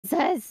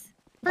Says.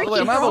 By the way,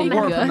 I might have a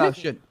warrant from that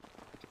shit.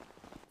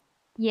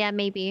 Yeah,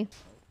 maybe.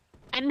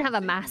 I didn't have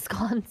a mask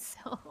on,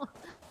 so.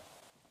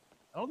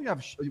 I don't think I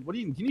have. What do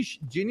you need?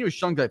 Do you need a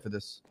shungite for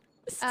this?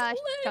 Shungite.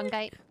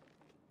 I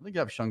think I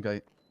have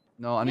shungite.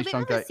 No, I need You'll be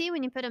able to shungite. see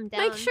when you put him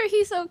down. Make sure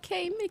he's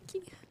okay,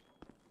 Mickey.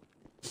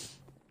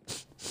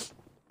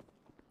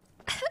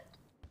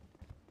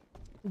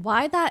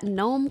 Why that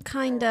gnome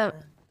kinda...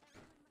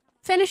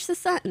 Finish the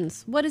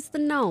sentence. What is the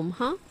gnome,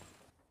 huh?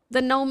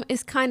 The gnome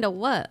is kinda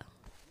what?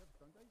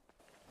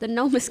 The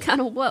gnome is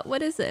kinda what?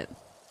 What is it?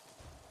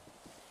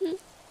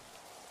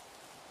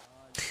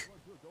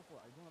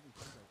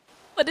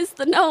 What is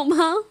the gnome,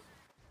 huh?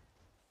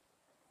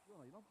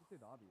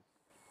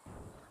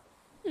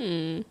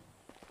 You're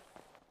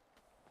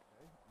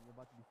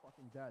about to be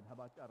fucking dead. How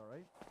about that,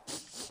 alright?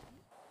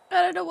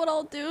 I don't know what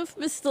I'll do if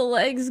Mr.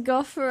 Legs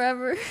go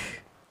forever.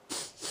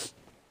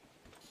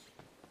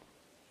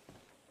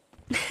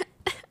 I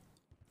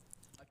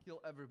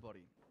kill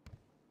everybody.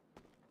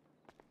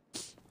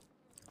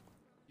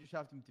 You just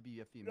have to be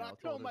a female.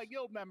 Not kill my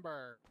guild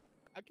member.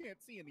 I can't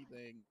see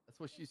anything. That's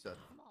what she said.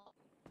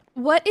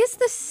 What is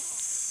the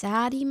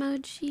sad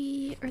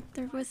emoji? Or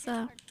there was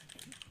a...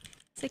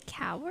 It's a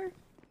cower?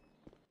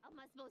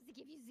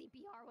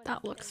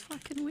 That looks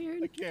fucking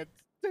weird. I can't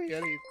say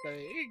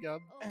anything.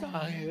 I'm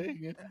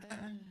dying.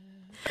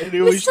 I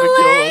knew we should Mr.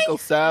 kill Lang? Uncle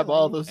Sam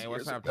all those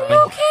years ago. You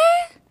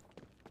okay?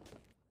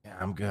 Yeah,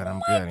 I'm good. I'm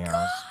good. You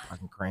know, it's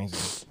fucking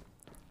crazy.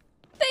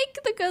 Thank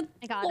the good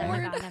Lord.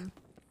 I got him.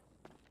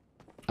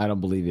 I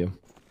don't believe you.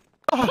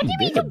 What do you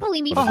mean you don't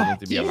believe me? Fuck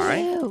to be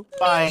alive.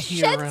 My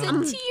Sheds a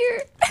hero.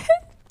 tear.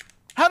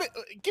 How did?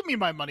 Give me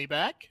my money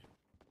back.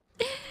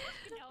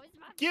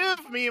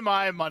 Give me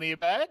my money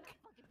back.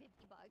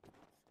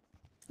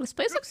 This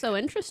place looks so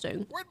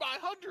interesting. Where'd my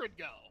 100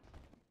 go?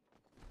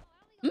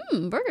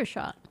 Burger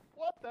shot.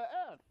 What the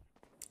F?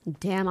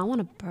 Damn, I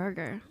want a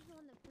burger.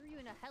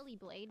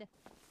 Blade.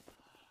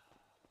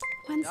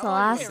 When's the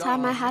last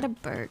time I had a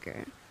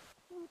burger?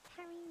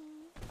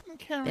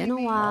 Been a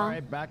while. All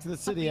right, back to the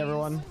city,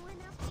 everyone.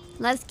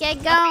 Let's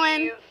get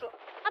going.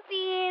 Puppies.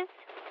 Puppies.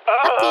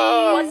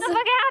 What the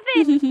fuck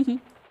happened?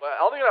 Well, I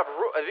don't think I have a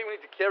route. I think we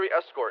need to carry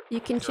escort. You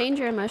can change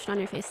your emotion on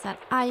your face. That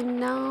I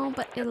know,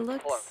 but it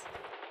looks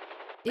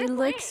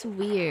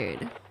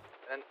weird.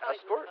 And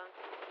escort?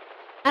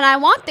 And I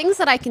want things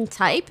that I can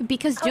type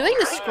because doing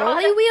the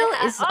scrolly wheel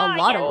is a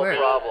lot of work.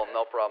 No problem.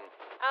 No problem.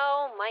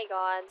 Oh my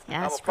god.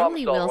 Yeah, I'm a problem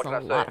scrolly solver, wheel's what can I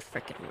a say? lot of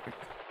freaking work.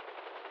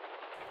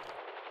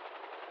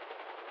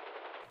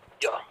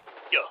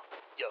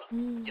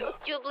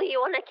 Jubilee, you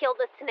wanna kill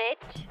the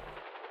snitch?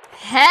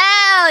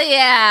 Hell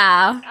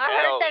yeah! I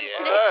heard them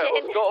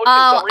snitching.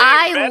 Oh,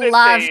 I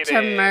love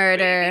to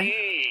murder.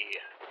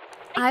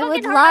 I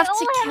would love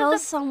to kill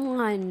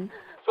someone.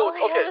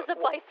 There's a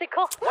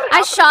bicycle.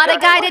 I shot a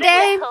guy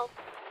today,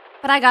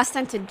 but I got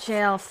sent to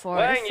jail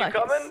for it. It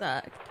fucking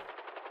sucked.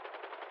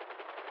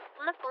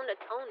 On the phone to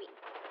Tony.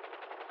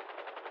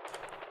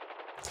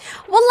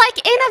 Well, like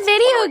in a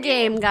video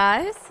game,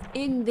 guys.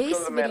 In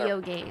this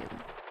video game.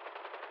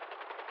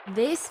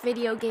 This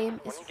video game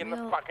is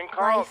real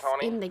life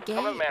in the game.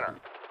 Yeah.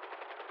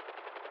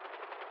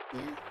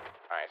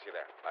 Alright, see you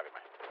there. Love you,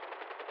 man.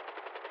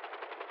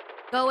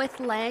 Go with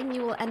Lang,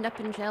 you will end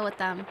up in jail with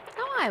them.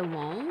 No, I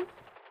won't.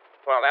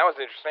 Well, that was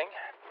interesting.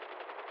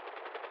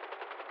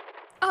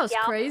 Oh, it's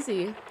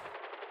crazy.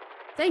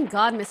 Thank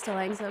God Mr.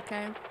 Lang's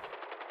okay.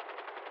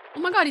 Oh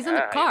my God, he's in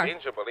the car. I thought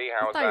you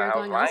were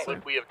going elsewhere.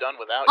 What we have done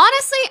without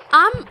Honestly,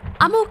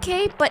 I'm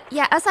okay, but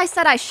yeah, as I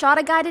said, I shot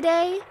a guy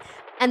today,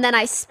 and then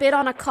I spit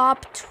on a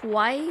cop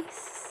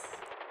twice,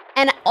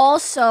 and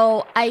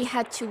also I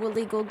had 2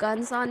 illegal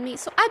guns on me,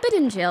 so I've been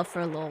in jail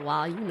for a little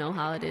while. You know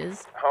how it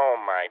is. Oh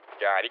my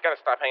God, you gotta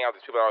stop hanging out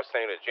with these people that I was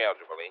sending you to jail,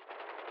 Jubilee.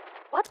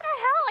 What the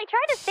hell? I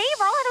tried to save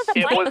her. All I had was a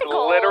bicycle. It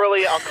was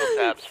literally Uncle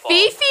Sam's fault.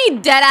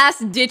 Fifi deadass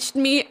ditched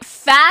me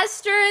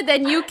faster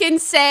than you can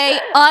say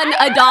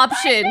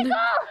unadoption.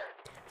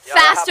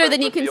 Faster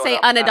than you can say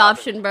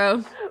unadoption,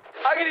 bro.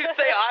 How can you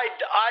say I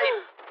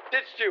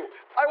ditched you?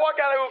 I walk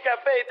out of a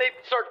cafe, they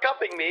start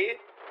cuffing me.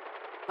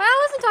 Well, I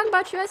wasn't talking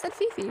about you. I said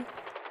Fifi. Why?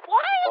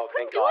 I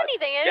couldn't do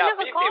anything. I didn't have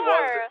a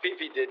car.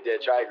 Fifi did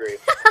ditch, I agree.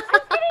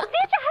 I didn't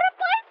ditch. I had a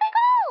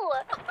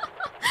bicycle.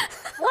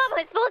 What, am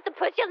I supposed to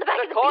put you on the back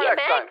of the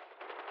BMX?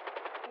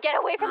 Get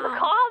away from the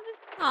cops?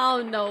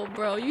 Oh no,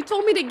 bro. You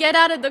told me to get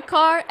out of the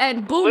car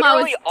and boom,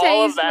 Literally I was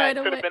all of tased that right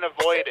could away. have been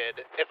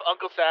avoided if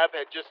Uncle Sam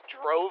had just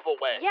drove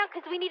away. Yeah,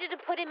 because we needed to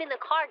put him in the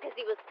car because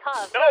he was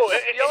cuffed. No,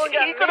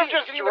 he could have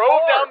just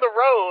drove down the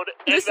road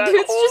and This that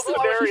dude's whole just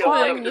scenario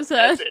playing would his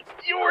have head. ended.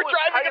 You were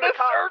driving in a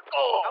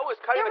circle. I was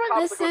cutting the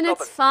cops. Listen,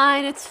 it's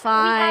fine. It's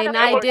fine.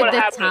 I Look did what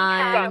the happened. You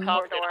time.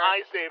 got cuffed and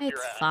I saved your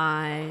It's ass.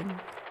 fine.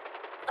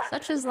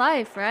 Such is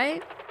life, right?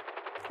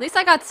 At least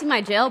I got to see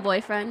my jail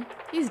boyfriend.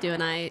 He's doing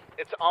alright.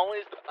 It's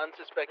always the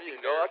unsuspecting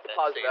nerve that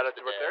positive saves attitude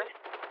the right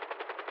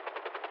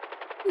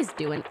day. He's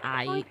doing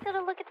Always alright.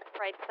 gotta look at the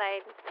bright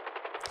side.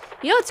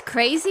 You know what's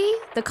crazy?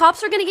 The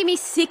cops are gonna give me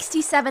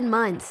 67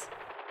 months.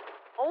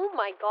 Oh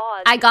my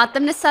god. I got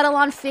them to settle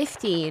on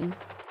 15.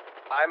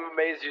 I'm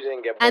amazed you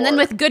didn't get bored. And then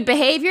with good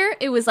behavior,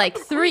 it was like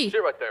 3.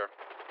 Shit right there.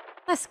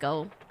 Let's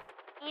go.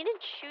 You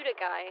didn't shoot a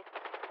guy.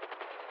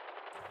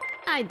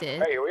 I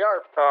did. Hey, here we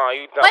are. Oh,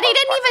 you dumb But he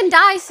didn't even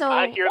die, so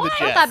I hear the not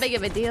jet. that big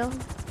of a deal.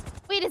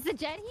 Wait, is the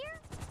jet here?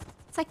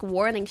 It's like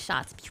warning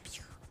shots. Pew,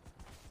 pew.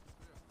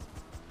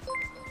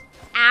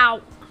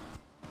 Ow.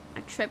 I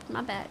tripped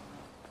my bed.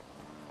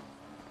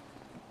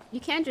 You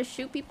can't just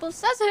shoot people?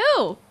 Says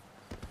who?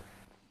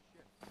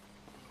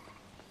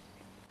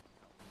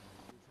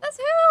 Says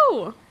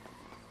who? Can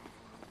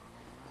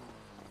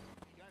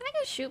I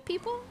just shoot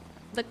people?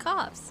 The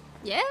cops.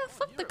 Yeah,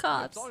 fuck the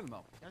cops.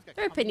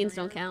 Their opinions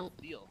don't count.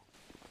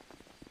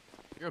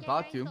 You're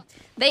about to.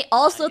 They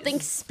also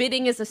think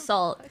spitting is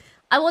assault.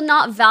 I will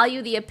not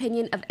value the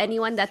opinion of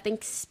anyone that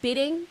thinks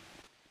spitting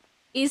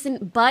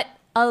isn't but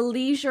a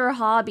leisure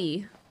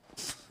hobby.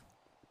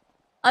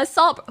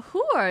 Assault.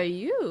 Who are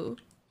you?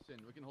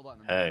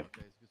 Hey.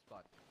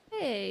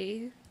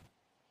 Hey.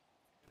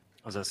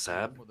 Was that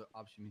Sab?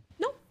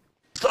 Nope.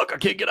 Stuck, I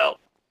can't get out.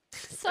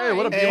 Sorry. Hey,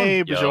 what up,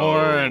 Hey,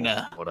 Bjorn.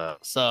 Yo, what up?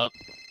 What's up?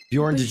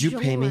 Bjorn, did you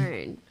pay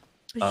me?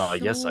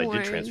 Yes, I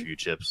did transfer you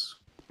chips.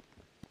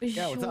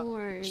 Yeah, what's up?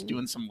 Bjorn. Just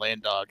doing some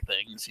land dog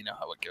things. You know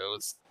how it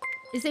goes.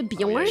 Is it Oh,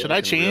 Bjorn? yeah, Should I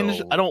looking change?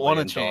 real I don't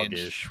want to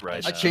land-doggish change.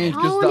 right I now. changed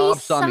because the Tony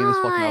ops on me in this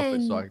fucking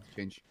outfit, so San. I had to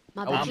change.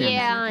 My I would bad. change.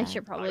 Yeah, My I bad.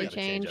 should I probably gotta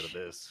change out change.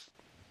 of this.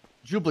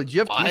 Jubilee, do you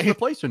have keys to the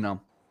place or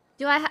no?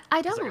 Do I? I 'Cause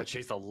I don't. got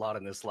chased a lot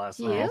in this last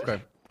You? night.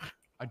 Okay.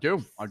 I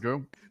do. I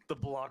do. The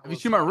block. Have you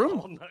was seen my up room?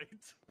 all night.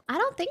 I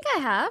don't think I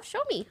have.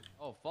 Show me.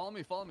 Oh, follow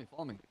me, follow me,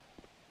 follow me.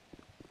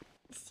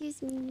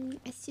 Excuse me.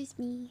 Excuse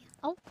me.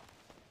 Oh.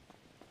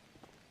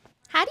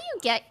 How do you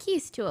get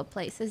keys to a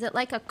place? Is it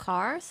like a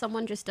car?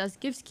 Someone just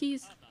gives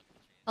keys.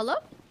 Hello?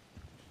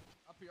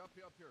 Up here, up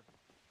here, up here.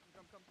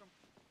 Come, come,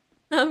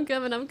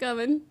 come. I'm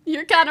coming.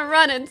 You're kind of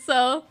running,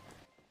 so.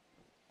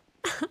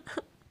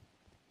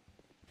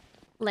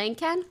 Lane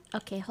can?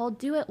 Okay, hold.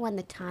 Do it when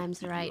the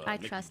time's right. I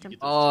Mickey, trust him. get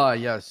this. Ah,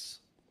 yes.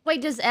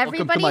 Wait, does to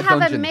everybody my have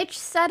a dungeon. Mitch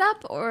set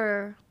up,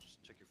 or?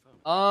 Just check your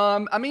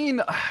phone. I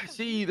mean,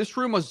 see, this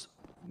room was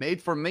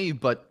made for me,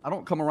 but I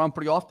don't come around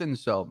pretty often,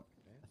 so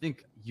I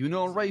think you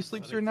know Ray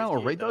sleeps here now, or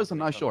Ray does. I'm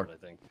not sure. I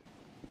think.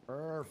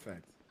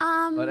 Perfect.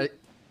 But you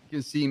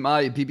can see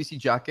my BBC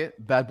jacket,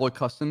 Bad Boy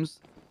Customs,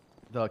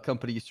 the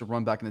company used to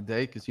run back in the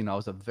day, because I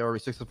was a very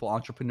successful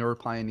entrepreneur,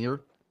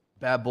 pioneer,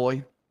 bad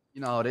boy.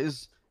 You know how it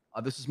is.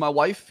 This is my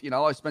wife.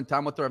 I spend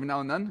time with her every now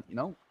and then.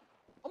 Oh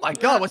my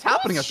God, what's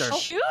happening out there?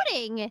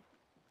 Shooting.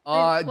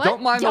 what?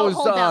 Don't mind Don't those.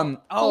 hold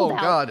out. Oh Hold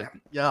out. God,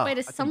 yeah. Wait,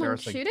 is that's someone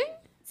embarrassing. shooting?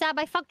 Sab,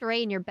 I fucked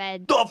Ray in your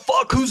bed. The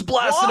fuck? Who's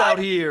blasting What? out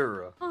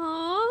here?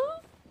 Aww.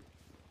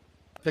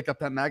 Pick up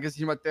that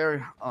magazine right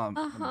there. Let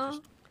me Uh-huh.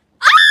 just-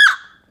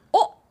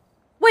 Oh,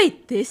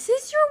 wait, this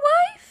is your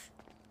wife?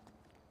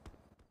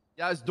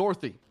 Yeah, it's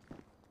Dorothy.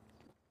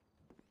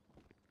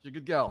 She's a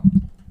good gal.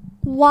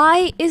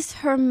 Why is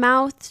her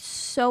mouth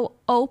so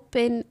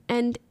open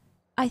and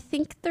I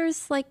think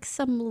there's like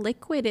some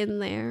liquid in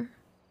there?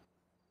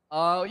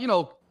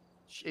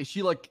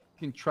 She like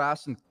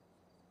contrasts and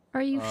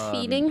Are you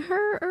feeding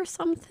her or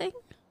something?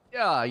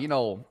 yeah,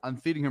 I'm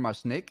feeding her my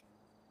snake.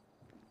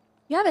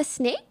 You have a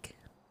snake?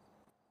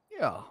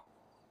 Yeah.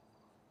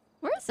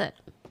 Where is it?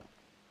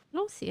 I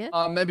don't see it.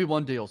 Maybe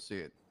one day you'll see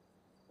it.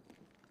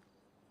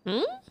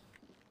 Hmm?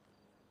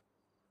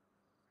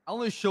 I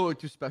only show it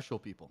to special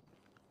people.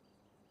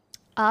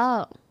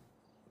 Oh.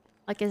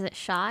 Like, is it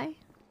shy?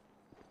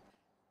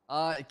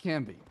 It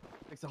can be.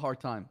 Takes a hard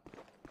time.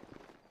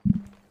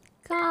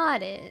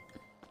 Got it.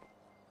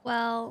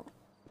 Well,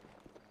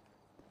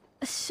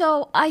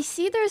 so I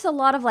see there's a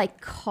lot of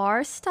like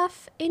car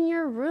stuff in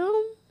your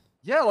room.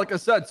 Yeah, like I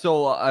said,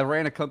 so I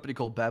ran a company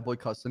called Bad Boy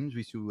Customs. We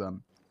used to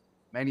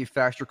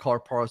manufacture car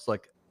parts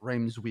like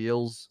rims,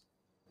 wheels,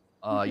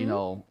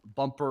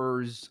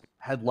 bumpers,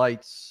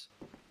 headlights,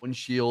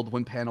 windshield,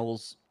 wind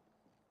panels,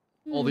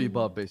 all the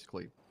above,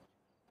 basically.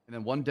 And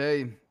then one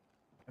day,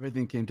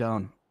 everything came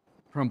down,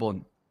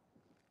 crumbling,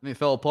 and it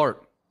fell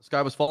apart. The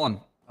sky was falling.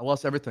 I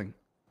lost everything.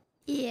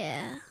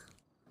 Yeah.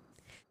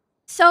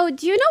 So,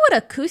 do you know what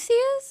a kusi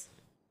is?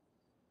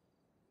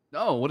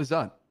 No, what is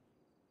that?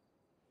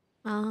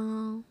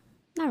 Oh,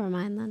 never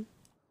mind then.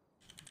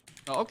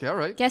 Oh, okay, all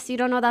right. Guess you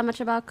don't know that much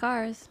about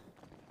cars.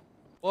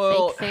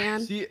 Well, Fake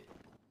fan. See,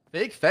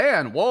 fake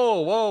fan.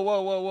 Whoa, whoa,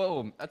 whoa, whoa,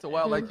 whoa. That's a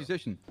wild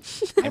accusation.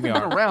 I haven't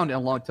been around in a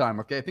long time.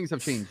 Okay, things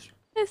have changed.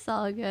 It's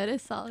all good.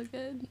 It's all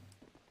good.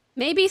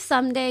 Maybe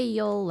someday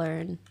you'll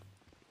learn.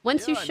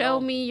 Once you Yeah, I show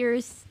know. me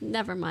yours,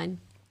 never mind.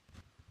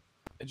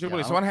 Hey,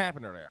 Jubilee, Yeah. so what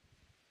happened earlier?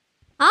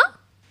 Huh?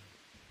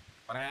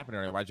 What happened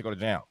earlier? Why'd you go to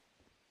jail?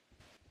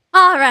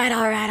 All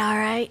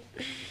right.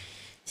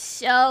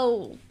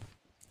 So,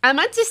 I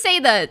meant to say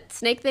the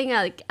snake thing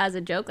like as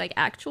a joke, like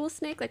actual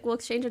snake, like we'll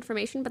exchange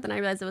information, but then I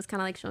realized it was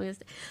kind of like showing us.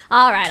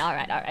 All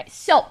right.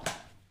 So,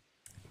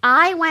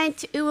 I went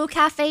to Uwu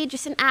Cafe,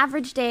 just an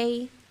average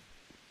day,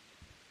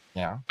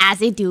 Yeah.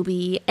 as a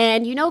doobie,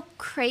 and you know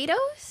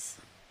Kratos?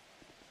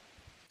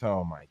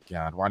 Oh my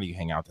God. Why do you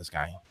hang out with this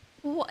guy?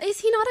 Is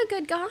he not a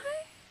good guy?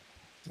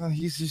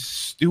 He's just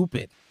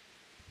stupid.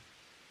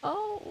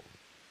 Oh,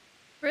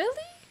 really?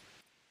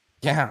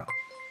 Yeah.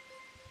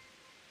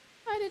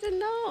 I didn't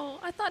know.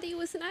 I thought he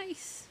was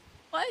nice.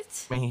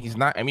 What? I mean, he's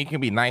not. I mean, he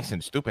can be nice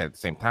and stupid at the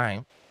same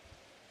time.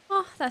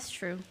 Oh, that's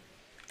true.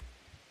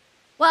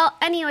 Well,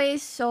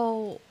 anyways,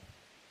 so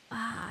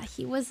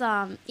he was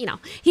you know,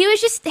 he was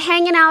just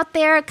hanging out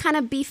there, kind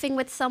of beefing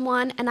with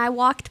someone, and I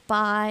walked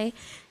by,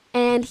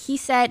 and he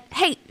said,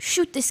 "Hey,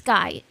 shoot this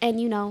guy,"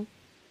 and you know,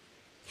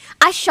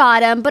 I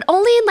shot him, but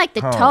only in like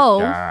the toe.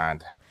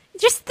 God.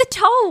 Just the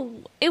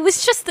toe. It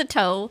was just the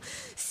toe.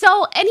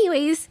 So,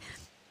 anyways,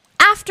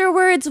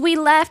 afterwards we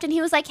left, and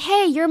he was like,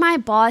 "Hey, you're my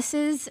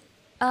boss's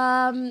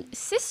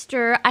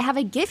sister. I have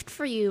a gift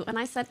for you." And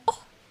I said,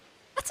 "Oh,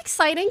 that's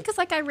exciting," because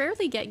like I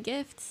rarely get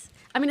gifts.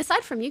 I mean,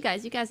 aside from you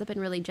guys have been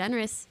really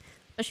generous,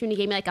 especially when you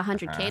gave me like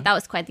 100K. That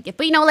was quite the gift.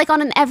 But you know, like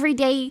on an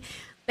everyday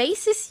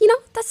basis, you know,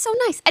 that's so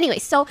nice. Anyway,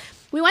 so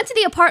we went to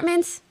the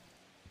apartments,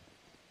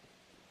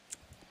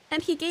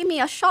 and he gave me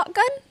a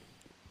shotgun.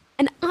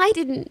 And I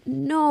didn't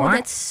know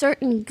that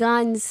certain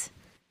guns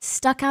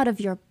stuck out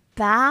of your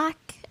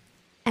back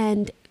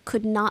and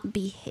could not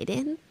be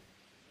hidden.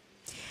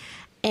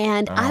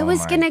 And I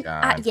was gonna,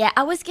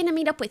 I was gonna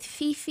meet up with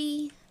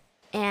Fifi.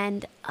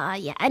 And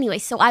yeah, anyway,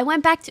 so I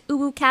went back to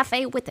Uwu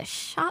Cafe with a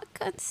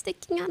shotgun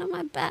sticking out of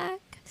my back.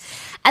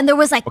 And there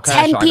was like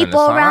 10 people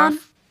around.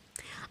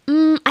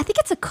 I think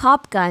it's a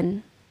cop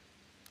gun.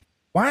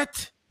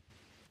 What?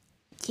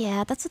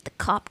 Yeah, that's what the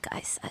cop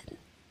guy said.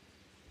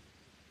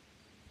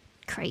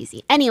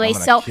 Crazy. Anyway,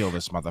 I'm gonna kill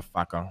this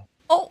motherfucker.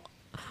 Oh,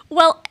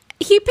 well,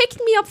 he picked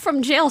me up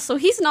from jail, so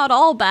he's not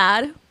all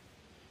bad.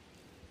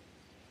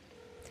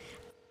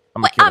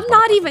 I'm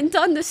not even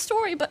done the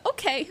story, but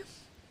okay.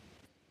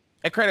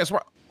 Hey, Kratos,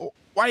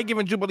 why are you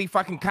giving Jubilee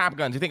fucking cop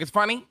guns? You think it's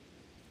funny?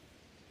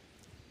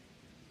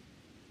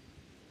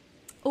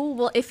 Oh,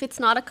 well, if it's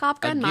not a cop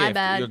gun, my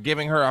bad. You're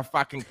giving her a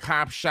fucking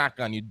cop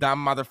shotgun, you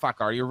dumb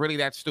motherfucker. Are you really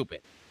that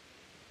stupid?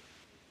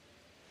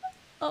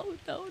 Oh,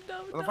 no. What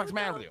the fuck's the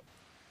matter with you?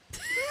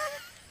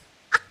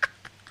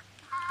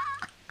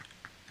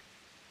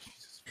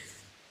 Jesus.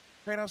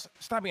 Kratos,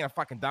 stop being a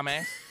fucking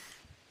dumbass.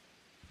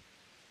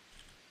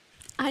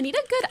 I need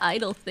a good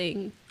idol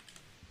thing.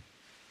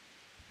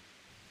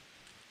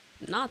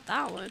 Not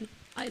that one.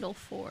 Idol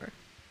 4.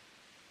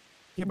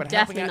 Yeah, but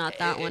definitely not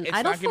that one.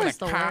 Idol 4 is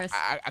the worst.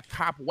 A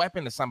cop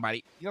weapon to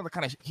somebody. You know the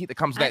kind of heat that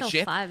comes with that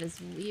shit? Idol 5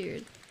 is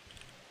weird.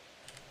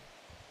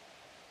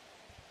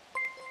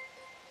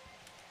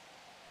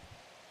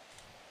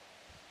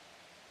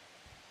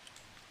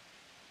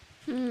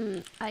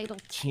 Idol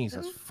 2.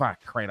 Jesus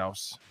fuck,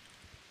 Kratos.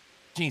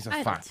 Jesus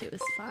Idol fuck. 2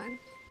 is fine.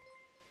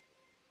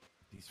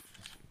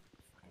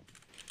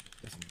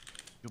 Listen,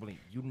 Jubilee,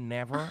 you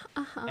never,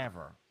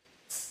 ever,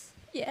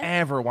 Yeah.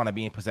 ever want to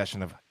be in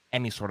possession of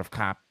any sort of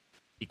cop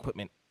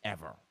equipment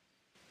ever.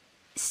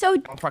 So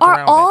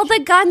are all the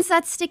guns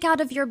that stick out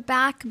of your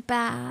back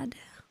bad?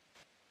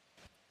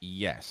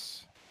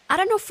 Yes. I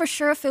don't know for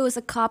sure if it was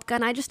a cop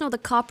gun. I just know the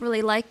cop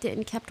really liked it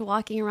and kept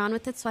walking around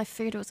with it, so I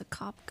figured it was a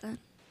cop gun.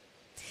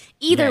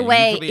 Either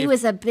way, it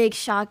was a big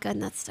shotgun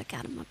that stuck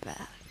out of my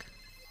back.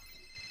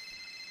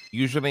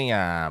 Usually,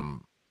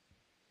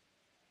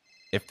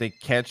 if they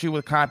catch you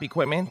with cop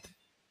equipment,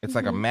 it's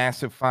like a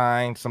massive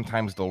fine.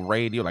 Sometimes they'll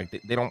raid you. Like,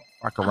 they don't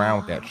fuck around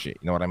with that shit.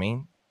 You know what I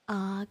mean?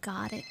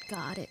 Got it.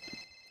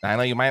 I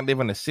know you might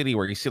live in a city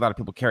where you see a lot of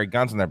people carry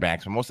guns on their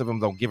backs, but most of them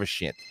don't give a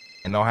shit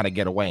and know how to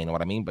get away. You know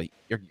what I mean? But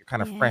you're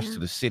kind of fresh to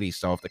the city,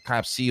 so if the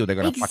cops see you, they're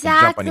going to fucking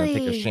jump on you and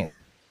take your shit.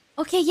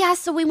 Okay, yeah,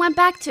 so we went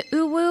back to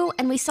Uwu,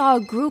 and we saw a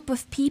group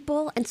of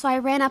people, and so I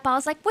ran up. I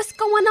was like, "What's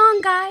going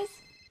on, guys?"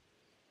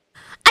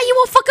 And you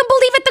won't fucking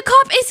believe it, the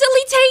cop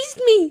instantly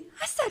tased me.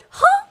 I said,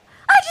 "Huh?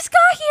 I just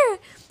got here."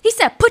 He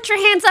said, "Put your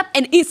hands up,"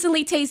 and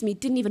instantly tased me.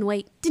 Didn't even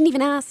wait. Didn't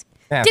even ask.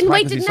 Yeah, didn't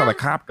wait, didn't you saw the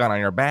cop gun on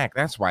your back.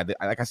 That's why,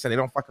 like I said, they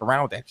don't fuck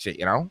around with that shit,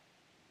 you know?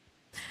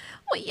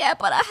 Well, yeah,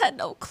 but I had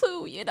no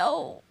clue, you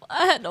know?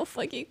 I had no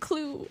fucking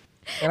clue.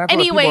 And that's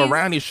why people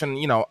around you shouldn't,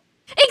 you know...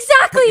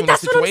 Exactly,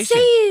 that's what I'm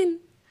saying.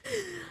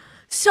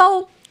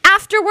 So,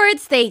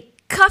 afterwards, they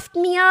cuffed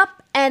me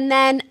up, and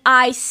then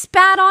I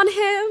spat on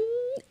him,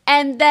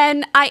 and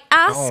then I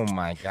asked... Oh,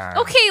 my God.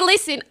 Okay,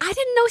 listen, I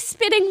didn't know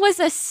spitting was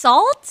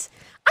assault.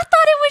 I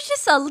thought it was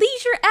just a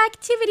leisure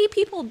activity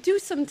people do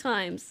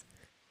sometimes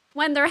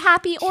when they're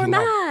happy or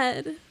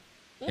mad.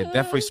 Yeah,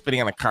 definitely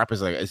spitting on a cop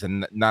is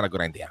not a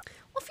good idea.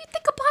 Well, if you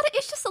think about it,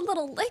 it's just a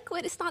little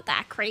liquid. It's not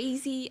that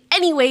crazy.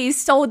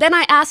 Anyways, so then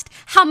I asked,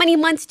 how many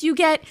months do you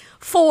get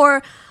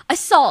for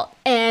assault?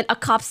 And a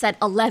cop said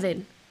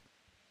 11.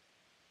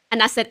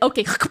 And I said,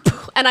 okay.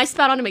 And I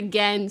spat on him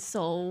again,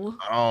 so...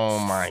 Oh,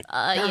 my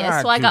God.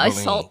 Yeah, so I got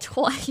assault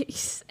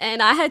twice.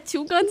 And I had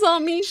 2 guns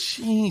on me.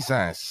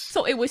 Jesus.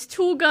 So it was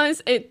 2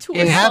 guns and 2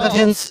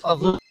 inhabitants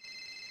of...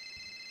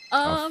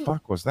 What the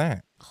fuck was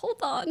that? Hold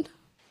on.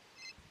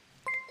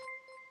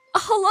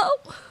 Hello?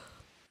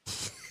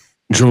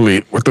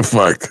 Jolie, what the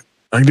fuck?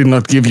 I did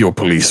not give you a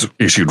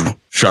police-issued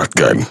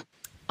shotgun.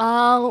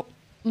 Oh,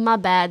 My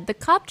bad. The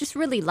cop just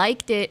really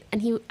liked it,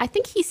 and I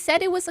think he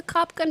said it was a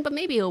cop gun, but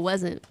maybe it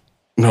wasn't.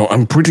 No,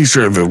 I'm pretty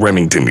sure the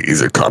Remington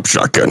is a cop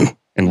shotgun,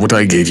 and what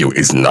I gave you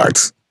is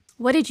not.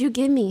 What did you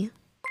give me?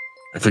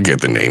 I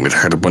forget the name. It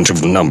had a bunch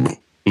of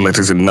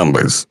letters and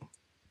numbers.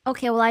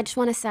 Okay, well, I just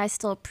want to say I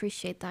still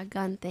appreciate that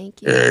gun.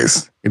 Thank you.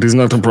 Yes, it is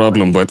not a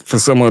problem, but for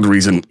some odd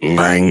reason,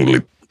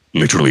 Lang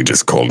literally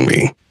just called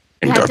me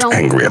and got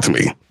angry at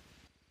me.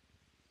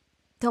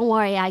 Don't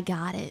worry, I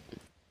got it.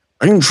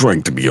 I am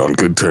trying to be on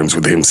good terms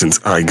with him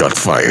since I got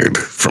fired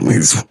from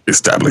his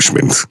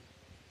establishment.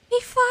 He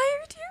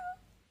fired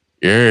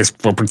you? Yes,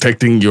 for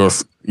protecting your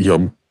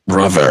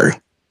brother.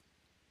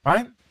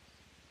 What?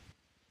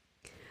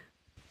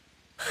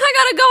 I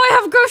gotta go. I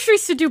have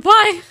groceries to do.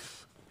 Bye.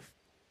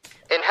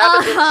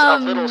 Inhabitants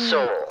of Little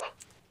Seoul,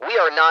 we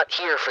are not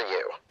here for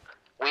you.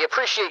 We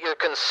appreciate your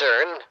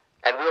concern,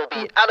 and we'll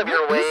be out of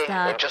your way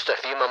in just a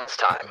few moments'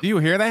 time. Do you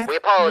hear that? We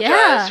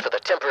apologize for the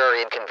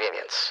temporary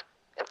inconvenience,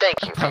 and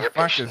thank you for your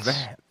patience. What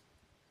the fuck is that?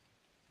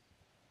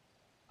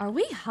 Are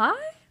we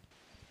high?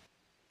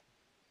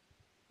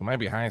 We might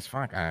be high as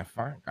fuck. I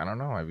don't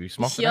know. Have you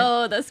smoked it?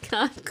 Yo, that's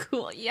kind of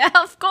cool. Yeah,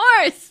 of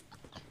course.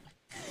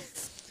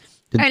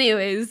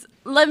 Anyways,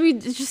 let me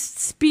just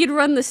speed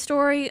run the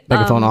story.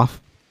 Microphone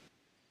off.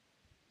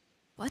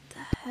 What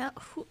the hell?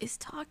 Who is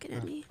talking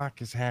to me? What the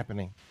fuck is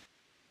happening?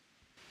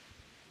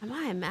 Am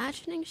I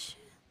imagining shit?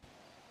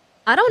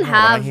 I don't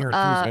have. I hear it too,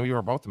 so maybe we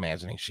were both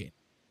imagining shit.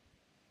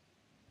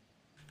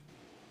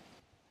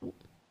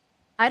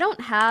 I don't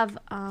have.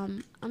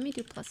 Let me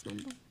do plus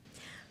number.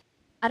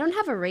 I don't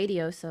have a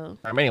radio, so.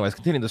 Anyways,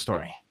 continue the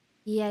story.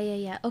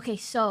 Yeah. Okay,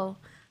 so.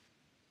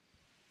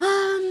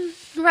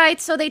 Right.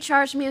 So they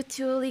charged me with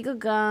 2 illegal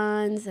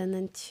guns and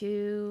then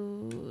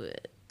two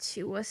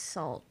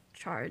assault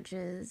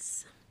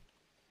charges.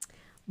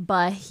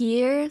 But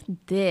hear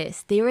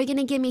this. They were going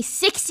to give me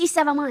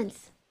 67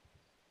 months.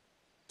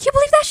 Can you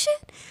believe that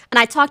shit? And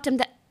I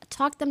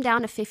talked them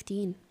down to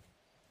 15.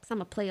 Because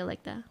I'm a player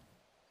like that.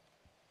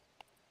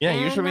 Yeah,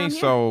 usually,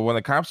 so when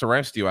the cops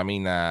arrest you, I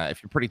mean,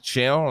 if you're pretty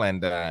chill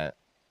and... I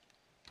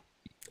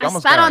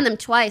spat on them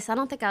twice. I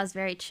don't think I was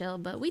very chill,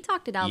 but we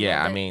talked it out a little bit.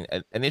 I mean,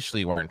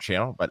 initially we weren't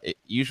chill, but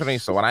usually,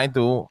 so what I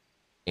do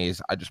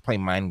is I just play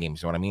mind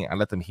games, you know what I mean? I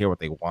let them hear what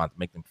they want,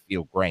 make them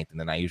feel great, and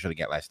then I usually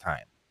get less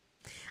time.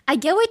 I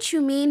get what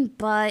you mean,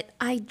 but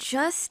I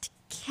just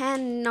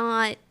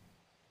cannot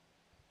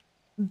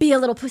be a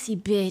little pussy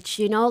bitch,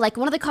 you know? Like,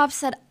 one of the cops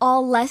said,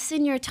 I'll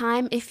lessen your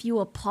time if you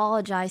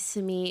apologize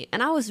to me.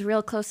 And I was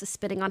real close to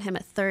spitting on him a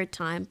 3rd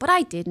time, but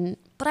I didn't.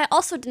 But I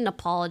also didn't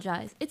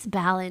apologize. It's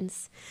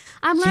balance.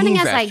 I'm learning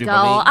as I go.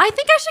 I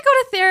think I should go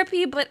to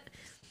therapy, but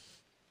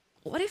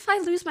what if I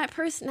lose my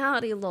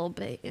personality a little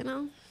bit, you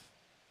know?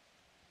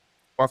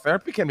 Well,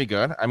 therapy can be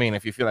good. I mean,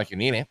 if you feel like you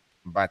need it.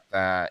 But,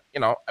 you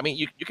know, I mean,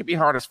 you could be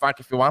hard as fuck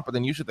if you want, but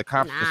then usually the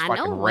cops just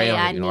fucking rail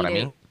you, you know what I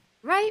mean?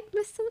 Right,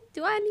 Mr.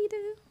 Do I need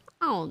it?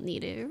 I don't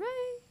need it,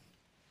 right?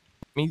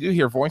 I mean, you do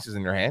hear voices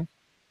in your head.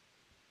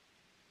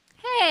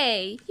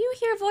 Hey, you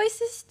hear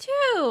voices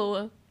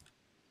too.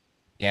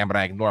 Yeah, but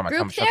I ignore my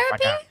group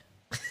therapy?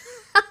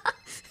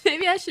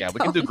 Maybe I should. Yeah, we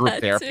can do group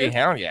therapy. Too.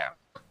 Hell yeah.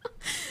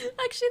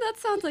 Actually, that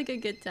sounds like a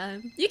good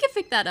time. You can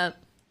pick that up.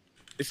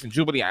 Listen,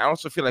 Jubilee, I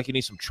also feel like you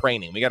need some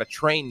training. We got to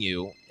train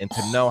you and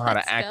to know how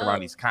to act around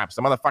these cops.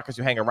 The motherfuckers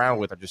you hang around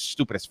with are just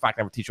stupid as fuck.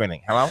 Never teach you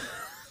anything. Hello?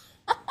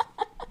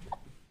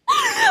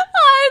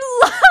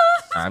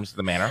 I'm just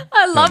the manner.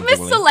 I love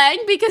Mr. Lang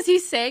because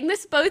he's saying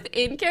this both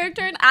in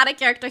character and out of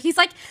character. He's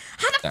like,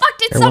 how the fuck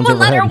did someone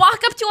let her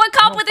walk up to a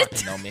cop with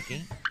it? No,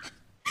 Mickey.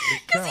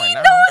 Because he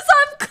knows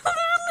I'm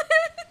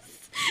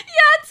clueless.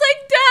 Yeah, it's like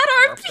Dad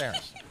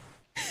RP.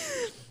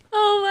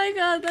 Oh my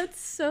god,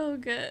 that's so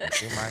good.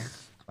 Love you, Mike.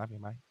 Love you,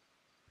 Mike.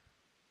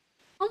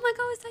 Oh my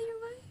god, is that your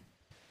wife?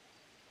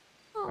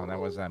 Oh, that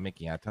was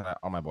Mickey. I tell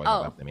all my boys I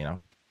love them, you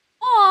know?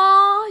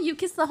 Aw, you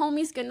kiss the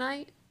homies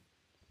goodnight.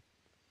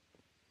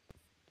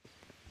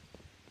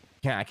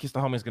 Yeah, I kiss the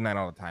homies goodnight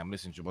all the time.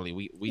 Listen, Jubilee,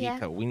 we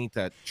need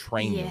to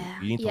train you.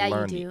 You need to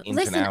learn the ins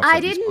and outs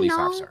of these police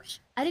officers.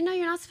 I didn't know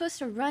you're not supposed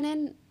to run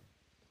in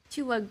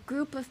to a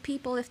group of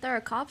people if there are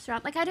cops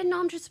around. Like, I didn't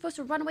know I'm just supposed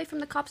to run away from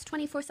the cops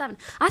 24/7.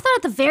 I thought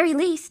at the very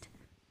least,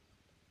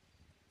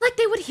 like,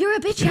 they would hear a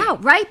bitch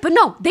out, right? But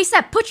no, they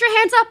said, put your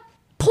hands up.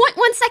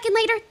 0.1 second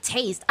later,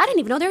 tased. I didn't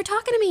even know they were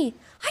talking to me.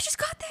 I just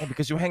got there. Yeah,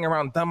 because you hang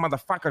around dumb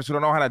motherfuckers who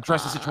don't know how to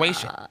address the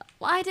situation.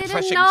 Well, I didn't know.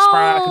 His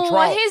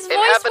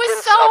voice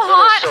was so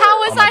hot. How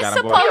was I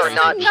supposed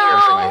to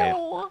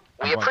know?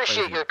 We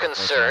appreciate your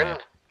concern,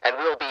 and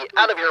we'll be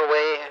out of your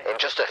way in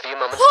just a few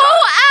moments. Who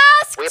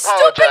asked? We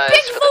apologize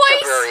big for voice. the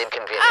temporary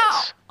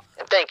inconvenience.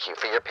 And thank you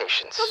for your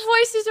patience. The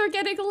voices are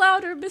getting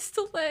louder,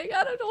 Mr. Lang.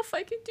 I don't know if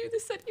I can do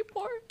this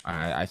anymore.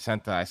 I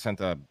sent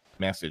a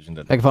message in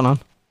the Microphone on.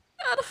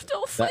 I don't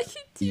know if I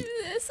can do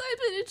this. I've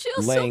been in jail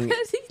Lang, so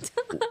many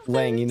times.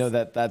 Lang, you know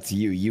that's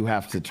you. You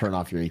have to turn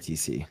off your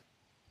ATC.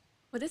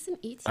 What is an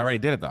ETC? I already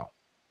did it though.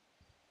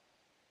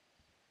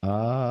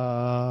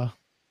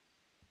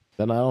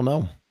 Then I don't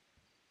know.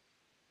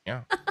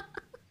 Yeah.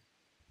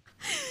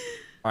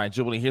 All right,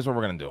 Jubilee, here's what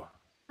we're going to do.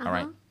 All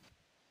right.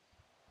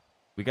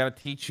 We got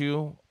to teach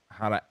you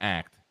how to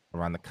act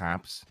around the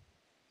cops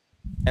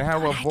and how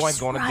to avoid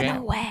going to jail.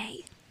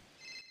 Away.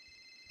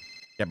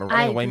 Yeah, but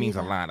running away means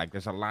a lot. Like,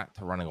 there's a lot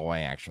to running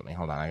away, actually.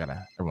 Hold on,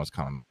 everyone's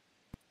coming.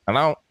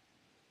 Hello?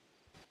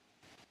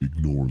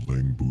 Ignore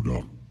Lang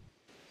Buddha.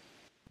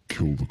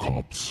 Kill the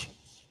cops.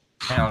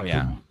 Hell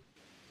yeah.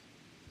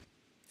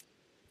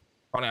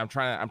 Funny, I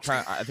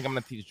think I'm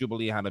gonna teach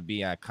Jubilee how to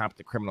be a cop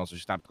to criminals, so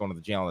she stops going to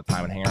the jail all the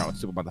time and hang out with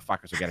stupid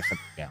motherfuckers who get her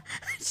sent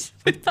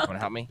to jail. Wanna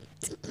help me?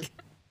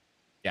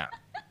 Yeah.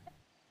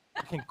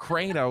 Fucking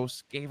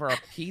Kratos gave her a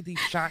PD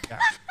shotgun.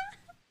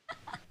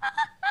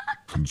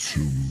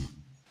 Consume.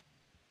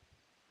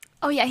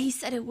 Oh yeah, he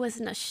said it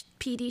wasn't a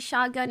PD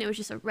shotgun; it was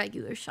just a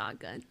regular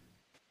shotgun.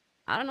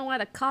 I don't know why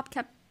the cop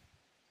kept,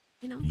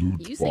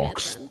 using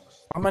it then.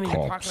 How many are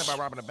you talking about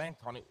robbing a bank,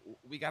 Tony?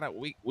 We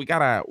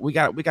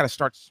gotta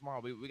start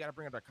small. We gotta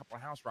bring her to a couple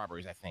of house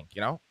robberies, I think,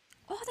 Oh,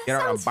 that Get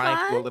her on a sounds bike,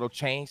 fun. do a little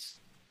chase.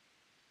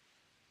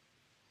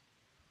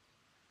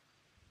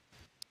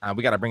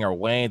 We gotta bring her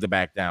way the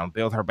back down,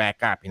 build her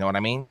back up, you know what I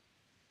mean?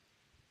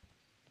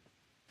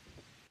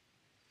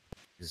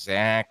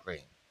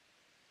 Exactly.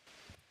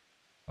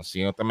 I'll see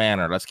you at the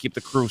manor. Let's keep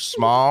the crew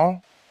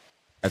small.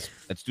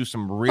 Let's do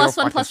some real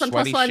fucking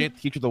sweaty shit.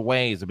 Teach you the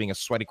ways of being a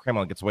sweaty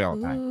criminal that gets away all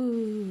the time.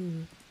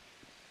 Ooh.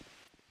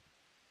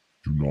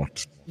 Do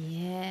not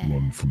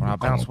run from the I'll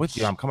bounce cops. with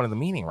you. I'm coming to the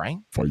meeting, right?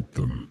 Fight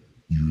them.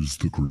 Use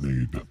the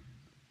grenade.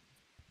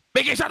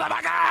 Miki, shut the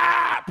fuck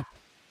up!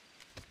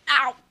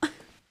 Ow!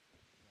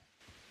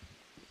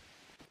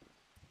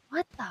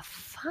 What the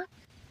fuck?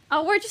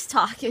 Oh, we're just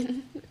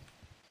talking.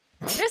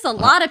 There's a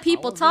lot of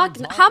people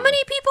talking. How many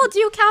people do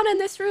you count in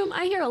this room?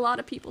 I hear a lot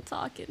of people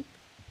talking.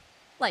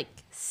 Like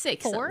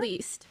 6 at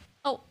least.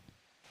 Oh.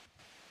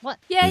 What?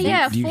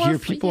 Yeah, Do you hear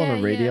people on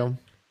the radio?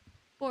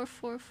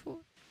 444.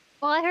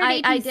 Well, I heard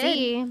ATC. I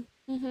did.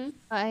 Mm-hmm.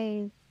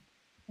 I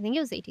think it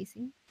was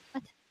ATC.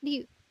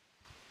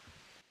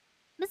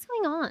 What is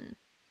going on?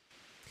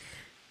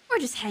 We're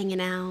just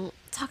hanging out,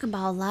 talking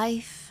about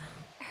life.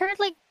 I heard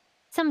like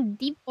some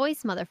deep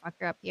voice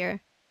motherfucker up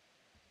here.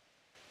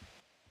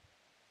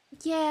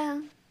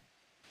 Yeah.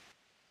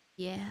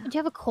 Yeah. Did you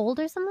have a cold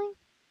or something?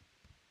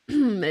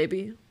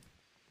 Maybe.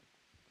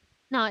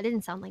 No, it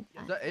didn't sound like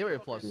that. Is that A or A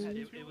plus?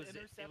 It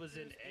was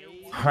an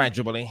A. All right,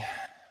 Jubilee.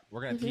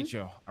 We're going to teach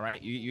you. All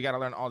right? You got to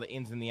learn all the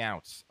ins and the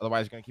outs.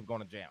 Otherwise, you're going to keep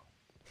going to jail.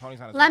 Tony's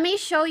on his Let me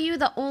show you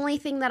the only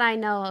thing that I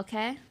know,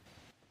 okay?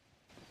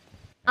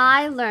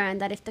 I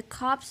learned that if the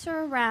cops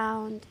are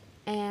around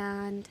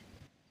and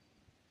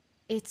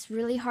it's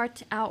really hard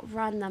to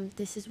outrun them,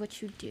 this is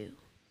what you do.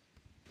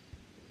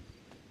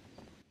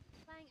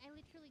 I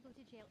literally go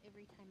to jail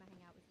every time I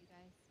hang out with you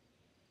guys.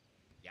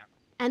 Yeah.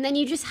 And then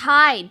you just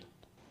hide.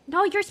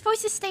 No, you're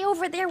supposed to stay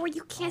over there where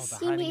you can't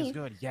see hiding me. is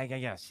good.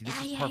 Yeah. See, this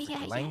is Yeah, perfect.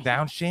 yeah, Laying yeah.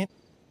 down shit.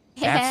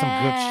 That's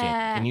some good shit.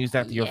 You can use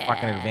that to your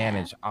fucking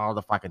advantage all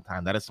the fucking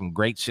time. That is some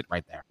great shit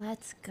right there.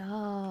 Let's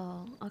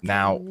go. Okay,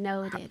 Now,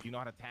 noted. do you know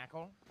how to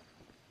tackle?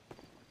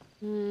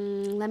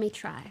 Let me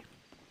try.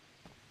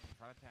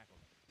 Try to tackle.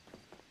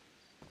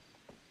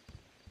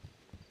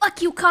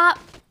 Fuck you, cop.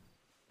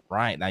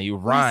 Right, now you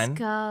run. Let's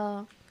go.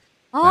 Now,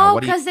 Oh,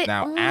 because it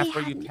now only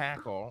after had you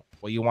tackle,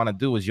 what you want to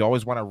do is you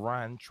always want to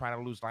run, try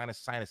to lose line of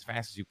sight as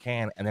fast as you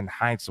can, and then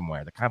hide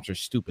somewhere. The cops are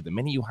stupid. The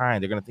minute you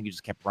hide, they're gonna think you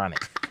just kept running.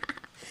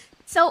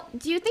 So,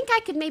 do you think I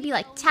could maybe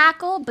like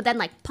tackle, but then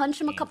like punch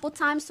them a couple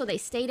times so they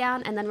stay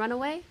down and then run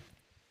away?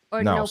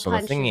 Or no So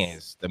punches? the thing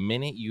is, the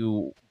minute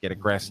you get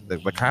aggressive,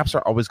 the cops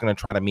are always gonna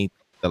try to meet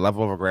the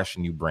level of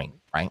aggression you bring,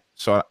 right?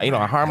 So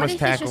a harmless what if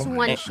tackle. it's just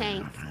one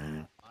shank?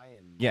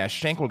 Yeah, a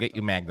shank will get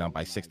you magged up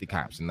by 60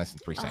 cops in less than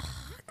 3 seconds.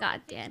 God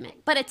damn it!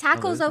 But a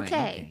tackle's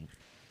okay.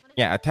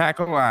 Yeah, a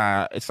tackle.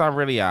 It's not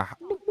really a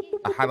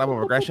high level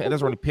of aggression. It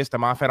doesn't really piss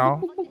them off at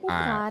all.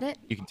 Got it.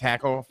 You can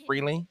tackle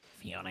freely.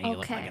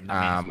 Okay.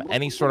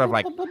 Any sort of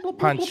like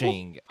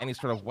punching, any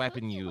sort of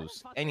weapon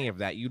use, any of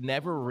that, you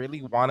never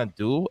really want to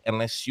do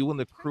unless you and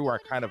the crew are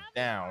kind of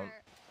down.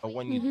 But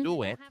when you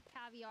do it,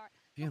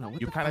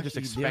 you kind of just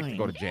expect to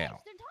go to jail.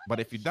 But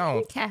if you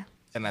don't, Okay.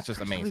 then that's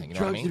just amazing. You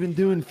know what I Drugs you mean? been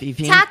doing,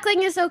 Fifi?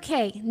 Tackling is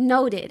okay.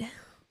 Noted.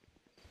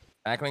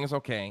 Tackling is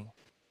okay.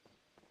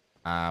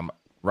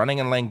 Running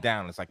and laying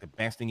down is like the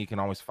best thing you can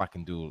always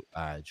fucking do,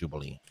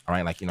 Jubilee. All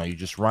right, like you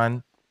just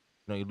run.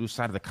 You lose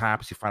sight of the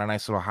cops. You find a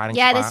nice little hiding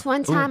spot. Yeah, this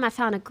one time I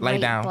found a Lay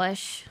great down.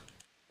 bush.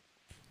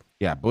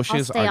 Yeah,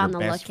 bushes stay are on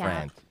your the best lookout.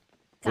 friend.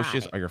 Got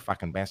Bushes it. are your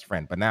fucking best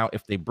friend. But now,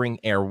 if they bring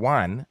Air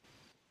One,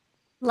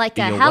 Like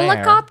be a aware-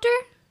 helicopter?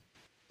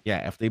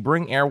 yeah, if they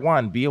bring Air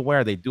One, be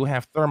aware they do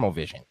have thermal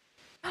vision.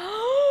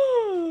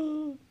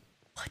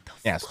 What the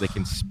Yeah, so they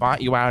can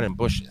spot you out in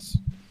bushes.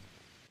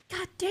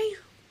 God damn.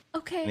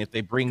 Okay. And if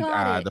they bring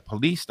Got it. the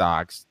police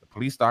dogs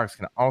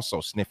can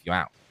also sniff you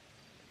out.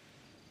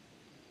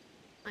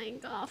 My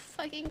God,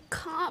 fucking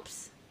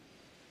cops.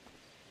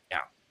 Yeah.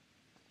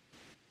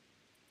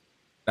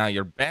 Now,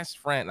 your best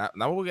friend.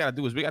 Now what we gotta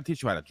do is we gotta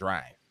teach you how to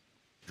drive.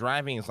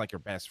 Driving is like your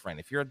best friend.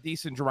 If you're a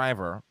decent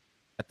driver,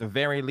 at the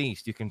very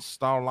least, you can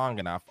stall long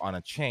enough on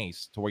a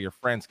chase to where your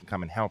friends can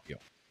come and help you.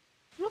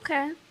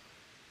 Okay.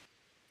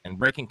 And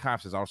breaking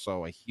cops is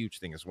also a huge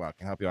thing as well. It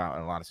can help you out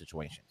in a lot of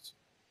situations.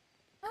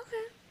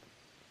 Okay.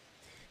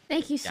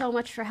 Thank you so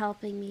much for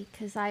helping me,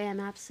 because I am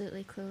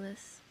absolutely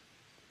clueless.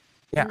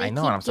 Yeah, And they I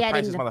know. keep And I'm surprised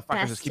getting these the motherfuckers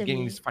best just keep of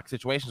getting me. these fuck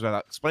situations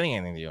without explaining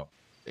anything to you.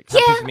 It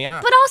kinda pisses me Yeah,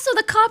 off. but also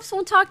the cops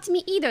won't talk to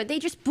me either. They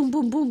just boom,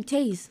 boom, boom,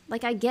 tase.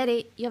 Like, I get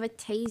it. You have a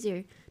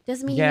taser.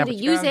 Doesn't mean Yeah, you but need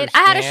to you use gotta it. I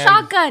had a understand-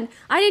 shotgun.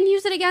 I didn't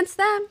use it against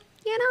them,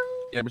 you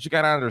know? Yeah, but you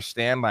gotta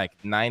understand, like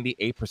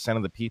 98%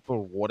 of the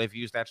people would have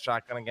used that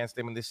shotgun against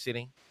them in this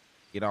city.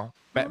 You know,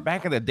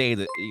 back in the day,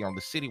 that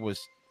the city was,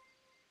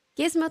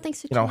 Gizmo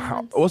thinks it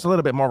was a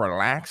little bit more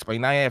relaxed. But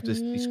now you have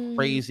these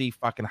crazy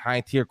fucking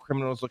high tier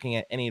criminals looking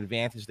at any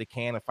advantage they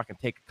can to fucking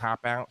take a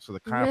cop out. So the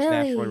cops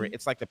naturally, Really?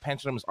 it's like the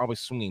pendulum is always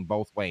swinging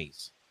both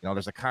ways. You know,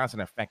 there's a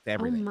constant effect to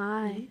everything. Oh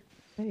my.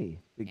 Hey.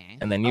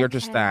 And then you're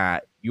just you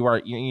know,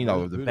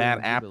 the Buddha bad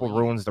and apple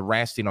Jubilee. ruins the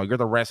rest. You know, you're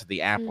the rest of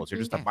the apples. You're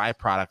just a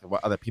byproduct of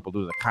what other people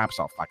do to the cops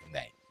all fucking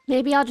day.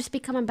 Maybe I'll just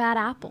become a bad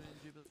apple.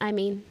 I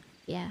mean,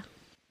 yeah.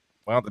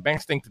 Well, the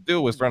best thing to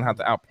do is learn how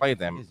to outplay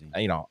them,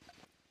 you know,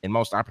 in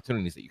most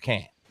opportunities that you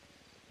can.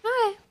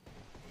 Okay.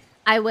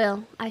 I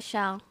will. I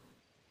shall. And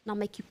I'll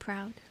make you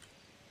proud.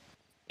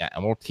 Yeah,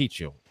 and we'll teach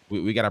you.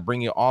 We got to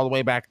bring you all the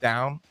way back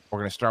down. We're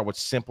going to start with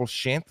simple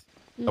shit.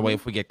 That way,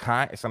 if we get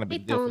caught, it's not a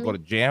big deal if we go to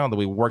jail. Then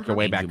we work your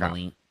way back up.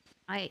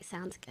 Alright,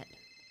 sounds good.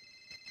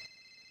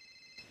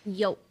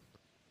 Yo.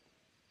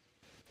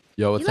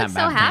 Yo, You look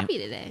so happy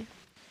today.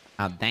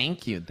 Oh,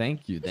 thank you.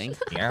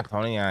 Yeah,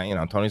 Tony.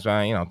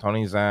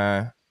 Tony's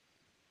got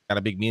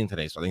a big meeting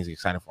today, so I think he's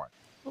excited for it.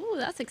 Oh,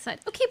 that's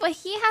exciting. Okay, but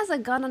he has a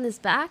gun on his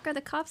back. Are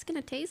the cops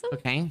gonna tase him?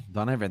 Okay,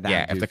 don't ever that.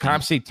 Yeah, if the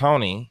cops see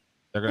Tony,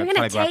 they're gonna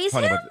try to go after tase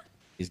Tony. him? But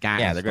He's got.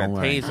 yeah, they're gonna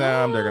tase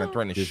him. They're gonna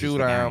threaten to This is shoot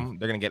the guy. him.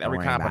 They're gonna get every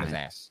Don't worry cop on about his it.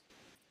 ass.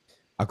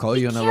 I'll call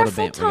you in a little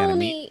bit. We gotta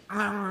meet.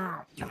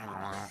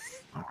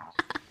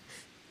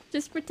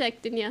 Just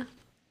protecting you.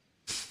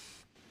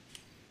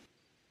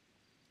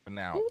 But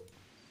now,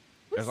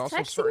 there's Who's also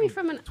texting certain me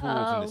from an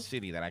tools in the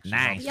city that actually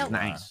Nice, help you,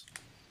 nice.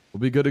 We'll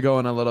be good to go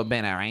in a little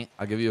bit. All right,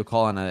 I'll give you a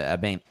call in a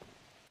bit.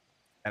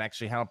 that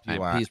actually help you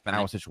Alright, peace, out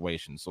Bennett. with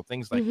situations. So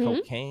things like Mhm.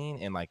 cocaine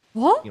and like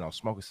What?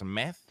 smoking some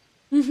meth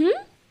Mm-hmm.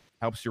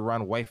 helps you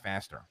run way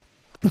faster.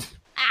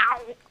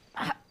 Ow.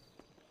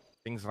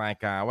 Things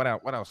like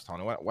what else,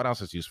 Tony? What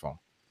else is useful?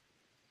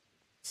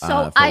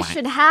 So for I what?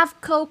 should have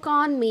coke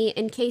on me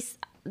in case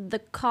the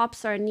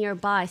cops are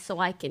nearby, so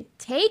I can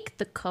take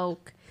the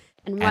coke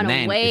and run And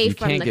then away if you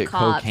from can't the get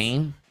cops.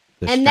 cocaine,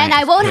 the And then strat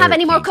I is won't have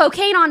any more carrot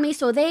cocaine on me,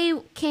 so they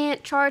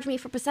can't charge me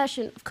for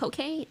possession of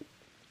cocaine.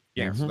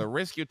 Yeah, so the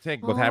risk you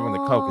take with having the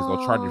coke is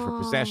they'll charge you for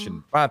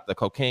possession, but the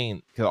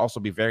cocaine could also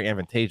be very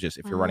advantageous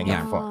if you're running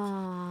on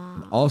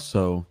foot. cake.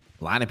 Also,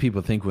 a lot of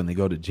people think when they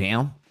go to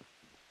jail,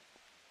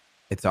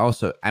 it's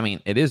also, I mean,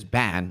 it is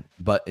bad,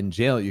 but in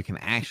jail, you can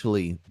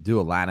actually do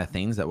a lot of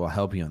things that will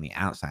help you on the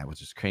outside,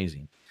 which is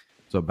crazy.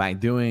 So by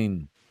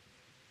doing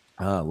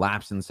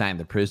laps inside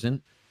the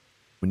prison,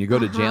 when you go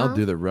to jail,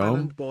 do the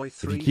roam.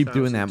 If you keep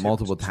doing that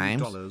multiple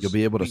times, you'll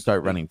be able to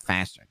start running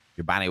faster.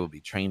 Your body will be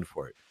trained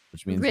for it,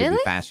 which means you'll be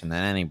Really? faster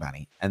than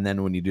anybody. And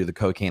then when you do the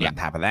cocaine on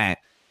top of that,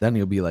 then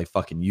you'll be like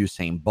fucking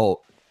Usain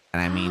Bolt.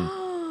 And I mean,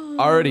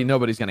 already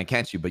nobody's gonna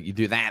catch you, but you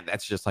do that,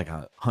 that's just like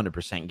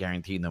 100%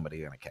 guaranteed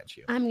nobody's gonna catch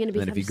you. I'm gonna And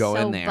then become if you go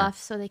so in there, buff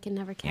so they can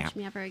never catch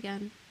me ever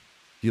again.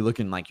 if you look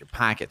in like your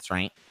pockets,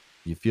 right?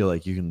 You feel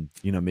like you can,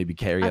 maybe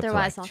carry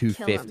Otherwise, up I'll to like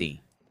kill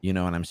 250. You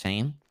know what I'm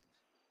saying?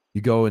 You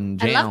go in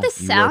jail, I love the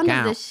you sound work of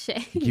out, this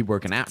shit. you keep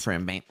working out for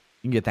him, man. You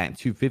can get that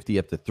 250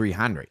 up to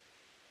 300.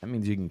 That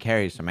means you can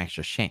carry some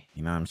extra shit.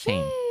 You know what I'm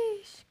saying?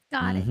 Sheesh.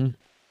 Got it. Mhm.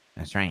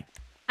 That's right.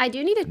 I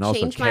do need to And also,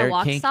 change my carrot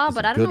walk cake style, is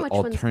but a I don't know good which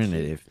one's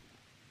alternative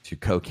to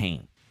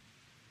cocaine.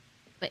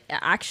 But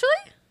actually,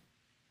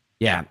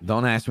 Yeah,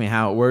 don't ask me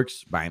how it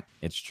works, but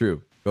it's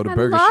true. Go to I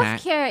Burger love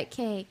Shack. carrot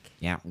cake.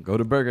 Yeah, go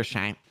to Burger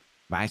Shack,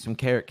 buy some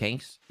carrot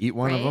cakes, eat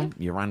one of Right. them,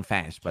 you run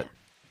fast. But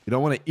you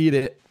don't want to eat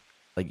it.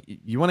 Like,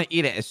 you want to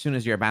eat it as soon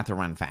as you're about to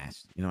run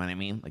fast. You know what I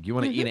mean? Like, you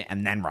want to eat it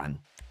and then run.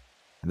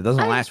 And it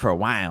doesn't last for a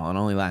while. It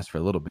only lasts for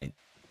a little bit.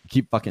 You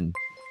keep fucking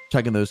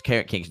chugging those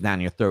carrot cakes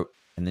down your throat,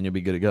 and then you'll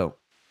be good to go.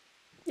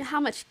 How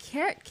much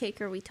carrot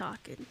cake are we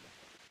talking?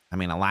 I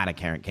mean, a lot of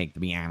carrot cake, to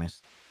be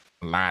honest.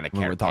 A lot of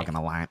We're carrot talking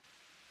cake. a lot.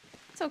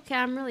 It's okay.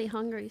 I'm really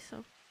hungry,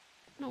 so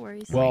no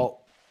worries.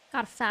 Well,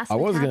 got a fast I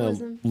was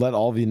metabolism. gonna let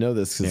all of you know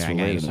this because Yeah, I it's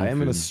got you related. some I am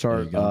gonna food. start.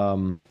 There you go.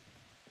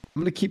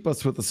 I'm gonna keep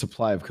us with the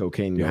supply of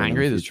cocaine. You're going in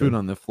hungry? the There's future. food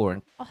on the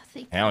floor. Oh,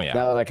 thank you. Hell yeah.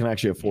 Now that I can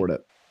actually afford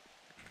it.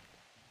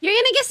 You're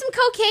gonna get some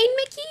cocaine,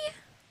 Mickey?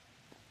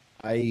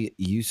 I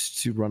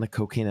used to run a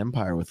cocaine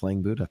empire with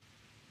Lang Buddha.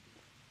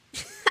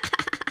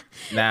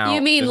 Now,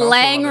 You mean there's also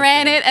Lang another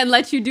ran thing. it and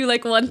let you do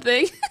like one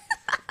thing?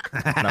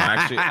 No,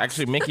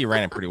 actually, Mickey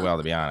ran it pretty well,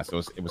 to be honest.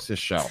 It was his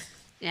show.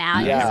 Yeah,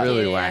 I'm Yeah, just it really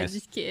kidding. I'm was.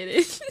 just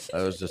kidding.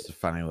 That was just a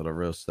funny little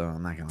roast, though.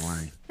 I'm not gonna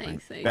lie.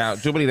 Thanks, thanks. Now,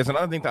 Jubilee, there's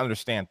another thing to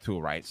understand too,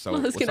 right? So Well,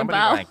 I was with gonna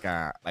somebody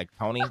bow. like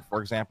Tony,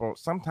 for example,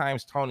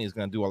 sometimes Tony is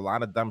gonna do a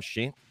lot of dumb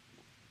shit,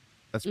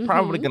 that's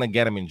probably gonna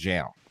get him in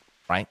jail,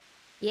 right?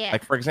 Yeah.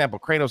 Like, for example,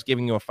 Kratos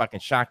giving you a fucking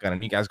shotgun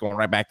and you guys going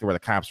right back to where the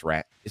cops were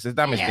at. It's the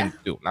dumbest thing to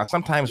do. Now,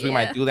 sometimes we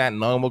might do that and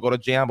no one will go to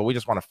jail, but we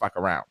just want to fuck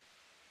around.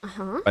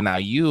 But now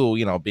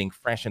you know, being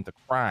fresh into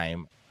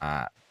crime,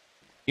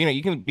 you know,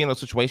 you can be in those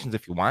situations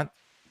if you want,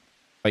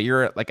 but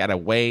you're like at a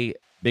way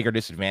bigger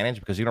disadvantage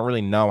because you don't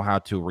really know how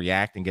to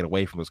react and get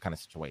away from those kind of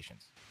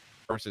situations.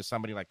 Versus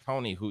somebody like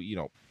Tony who, you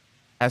know,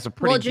 has a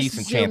pretty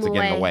decent chance of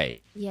getting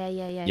away.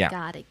 Yeah.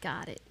 Got it.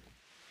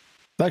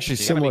 It's actually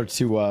similar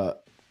to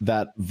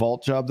that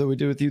vault job that we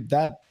do with you.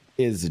 That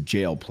is a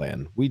jail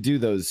plan. We do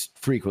those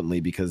frequently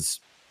because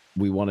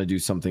we want to do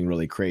something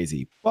really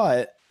crazy.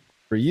 But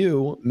for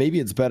you, maybe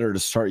it's better to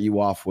start you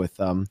off with,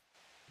 I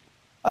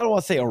don't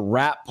want to say a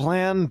rap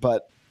plan,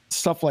 but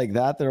stuff like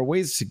that. There are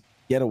ways to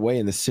get away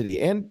in the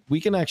city. And we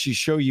can actually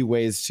show you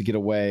ways to get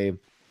away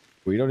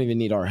where you don't even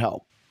need our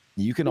help.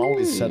 You can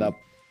always set up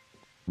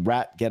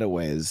rat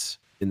getaways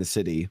in the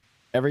city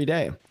every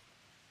day.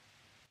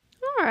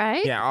 All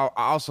right. Yeah.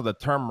 Also, the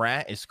term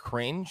rat is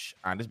cringe.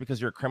 Just because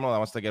you're a criminal that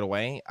wants to get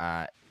away,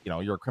 you know,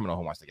 you're a criminal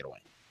who wants to get away.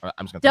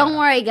 I'm just gonna Don't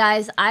worry,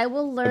 guys. I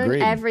will learn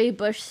Agreed. every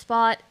bush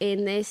spot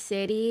in this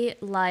city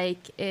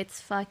like it's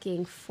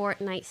fucking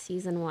Fortnite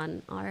Season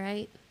 1. All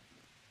right.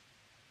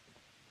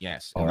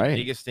 Yes. All And right. The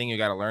biggest thing you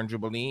got to learn,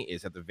 Jubilee,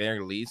 is at the very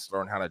least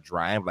learn how to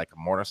drive like a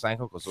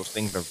motorcycle because those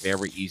things are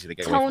very easy to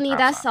get away from Tony, cops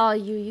that's on. all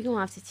you. You're going to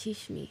have to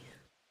teach me.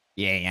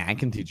 Yeah, I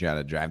can teach you how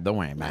to drive. Don't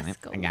worry about Let's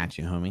it. go. I got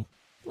you, homie.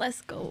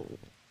 Let's go.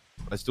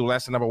 Let's do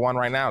lesson number 1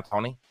 right now,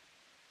 Tony.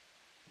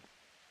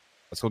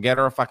 Let's go get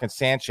her a fucking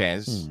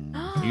Sanchez.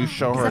 You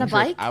show Is her that a trick.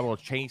 bike? I will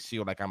chase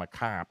you like I'm a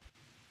cop.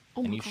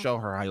 Oh And my you God. show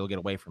her how you'll get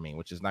away from me,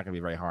 which is not going to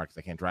be very hard because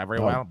I can't drive very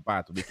Oh. well,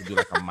 but we can do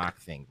like a mock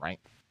thing, right?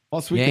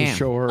 Plus, we Yeah. can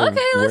show her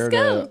Okay,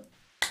 let's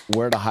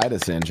where to hide a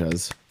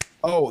Sanchez.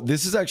 Oh,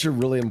 this is actually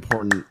really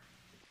important.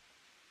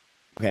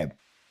 Okay.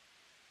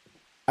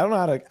 I don't know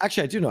how to...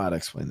 Actually, I do know how to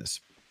explain this.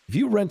 If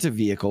you rent a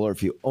vehicle or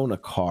if you own a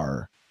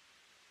car,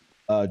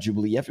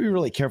 Jubilee, you have to be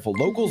really careful.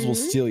 Locals will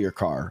steal your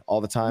car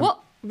all the time. What?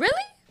 Really?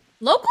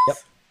 Locals? Yep.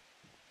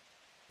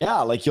 Yeah,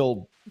 like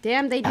you'll...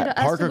 Damn, they do to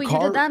us Park what a we do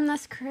car- to them.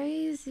 That's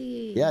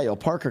crazy. Yeah, you'll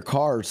park a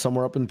car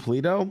somewhere up in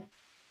Toledo,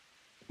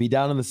 be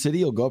down in the city,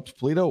 you'll go up to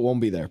Toledo, it won't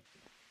be there.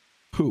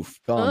 Poof,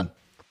 gone.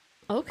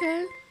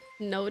 Okay.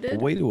 A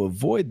Noted. way to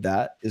avoid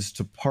that is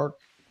to park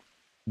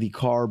the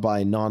car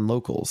by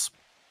non-locals.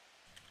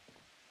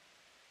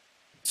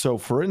 So,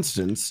 for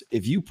instance,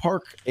 if you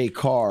park a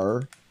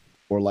car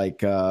or like,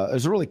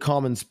 there's a really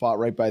common spot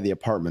right by the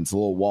apartments, a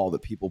little wall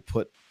that people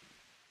put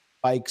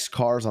bikes,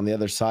 cars on the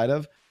other side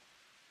of,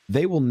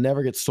 they will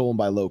never get stolen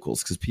by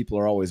locals because people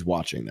are always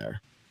watching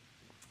there.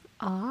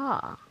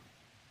 Ah.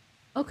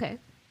 Okay.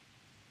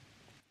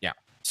 Yeah.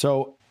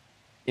 So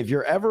if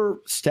you're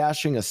ever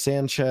stashing a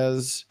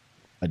Sanchez,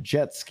 a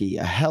jet ski,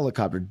 a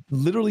helicopter,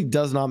 literally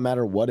does not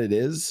matter what it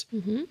is,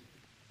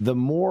 the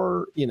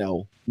more, you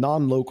know,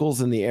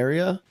 non-locals in the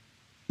area,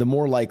 the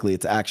more likely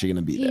it's actually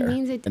going to be He there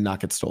means it- and not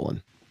get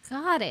stolen.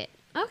 Got it.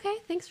 Okay.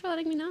 Thanks for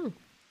letting me know.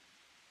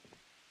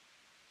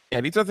 Yeah,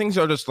 these are things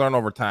you'll just learn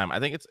over time. I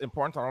think it's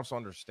important to also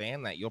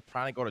understand that you'll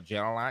probably go to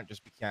jail a lot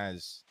just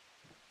because,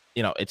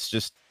 you know, it's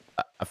just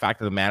a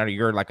fact of the matter.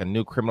 You're like a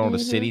new criminal in the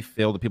city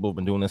filled with people who've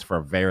been doing this for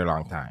a very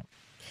long time.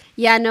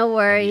 Yeah, no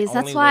worries. That's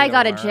only why way I to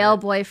got a learn- jail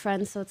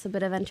boyfriend, so it's a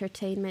bit of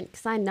entertainment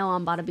because I know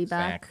I'm about to be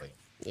back. Exactly.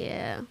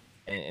 Yeah.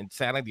 And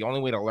sadly, the only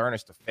way to learn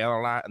is to fail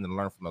a lot and then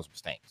learn from those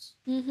mistakes.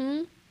 Mm-hmm.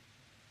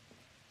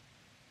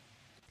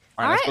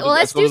 All All right, right. go Well,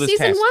 let's go do this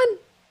season test. 1.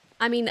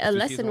 I mean, Let's do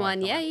lesson season 1.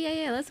 one.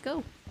 Yeah. Let's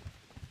go.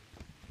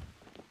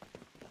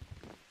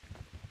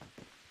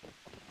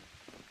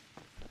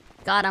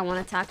 God, I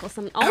want to tackle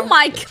some. Oh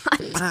my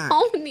God,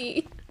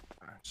 Tony.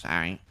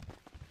 Sorry.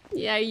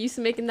 Yeah, you used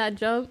to making that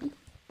jump. Did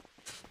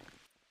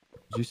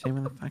you say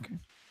motherfucker?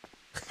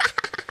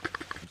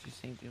 Did you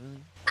say Julie?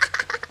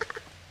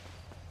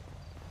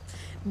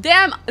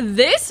 Damn,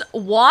 this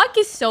walk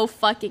is so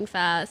fucking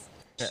fast.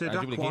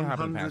 Jubilee, can you hop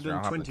in faster? I'll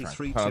hop in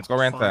 123 front. Let's go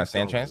rent $5.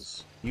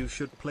 Sanchez. You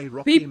should play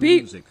Rocky Beep,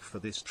 beep. music for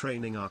this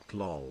training arc,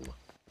 lol.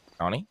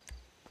 Tony?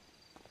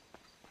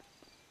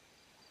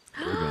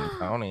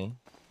 Tony?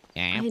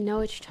 I know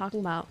what you're talking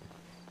about.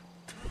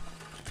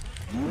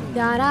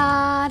 Da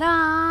da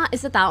da.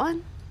 Is it that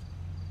one?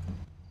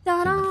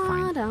 Da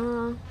da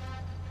da.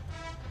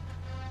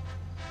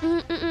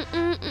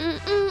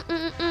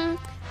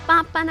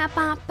 Ba ba na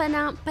ba ba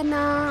na ba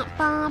na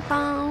ba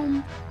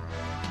bum.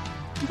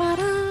 Ba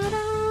da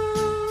da.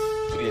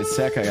 Give me a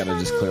sec, I gotta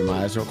just clear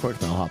my eyes real quick,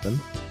 then I'll hop in.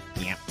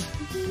 Yeah.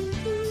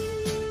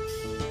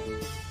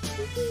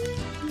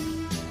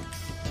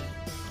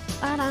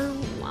 Ba da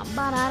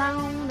ba da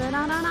da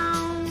da da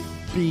da.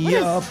 Be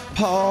up,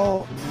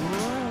 Paul.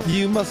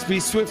 You must be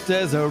swift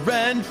as a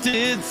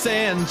rented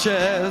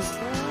Sanchez.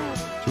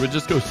 Should we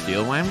just go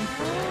steal one?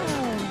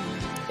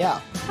 Yeah.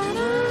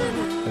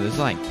 Oh, this is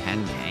like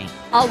 10K.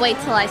 I'll wait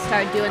till I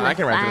start doing the I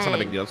can rent it. It's not a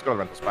big thing. deal. Let's go to the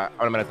rental spot.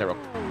 I'm a minute there real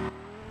quick.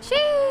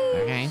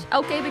 Sheesh. Okay.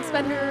 Okay, big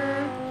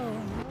spender.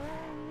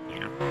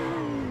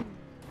 Yeah.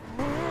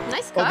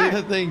 Nice Well, car. the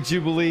other thing,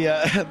 Jubilee,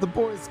 the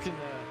boys can,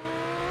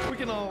 we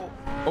can all.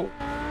 Oh,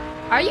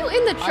 Are you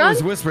in the trunk? I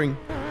was whispering.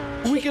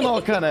 We can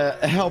all kind of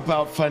help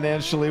out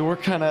financially. We're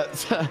kind of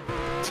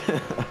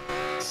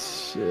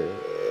shit.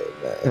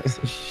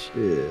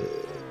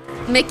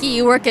 Mickey,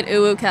 you work at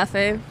Uwu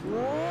Cafe.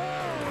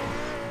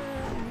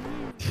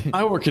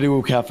 I work at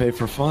Uwu Cafe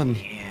for fun.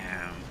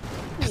 Yeah.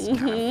 It's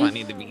kind of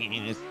funny to be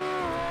honest.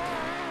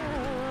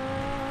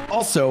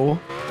 Also,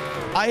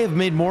 I have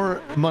made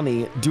more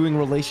money doing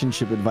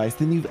relationship advice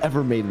than you've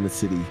ever made in the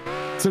city.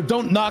 So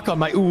don't knock on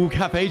my Uwu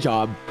Cafe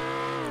job.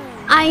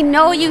 I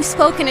know you've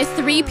spoken to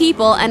 3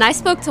 people, and I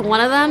spoke to one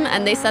of them,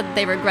 and they said that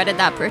they regretted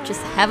that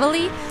purchase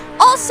heavily.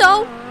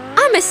 Also,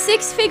 I'm a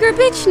 6-figure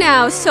bitch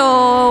now,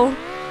 so...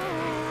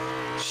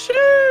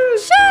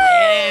 Shoot!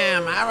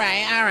 Damn, all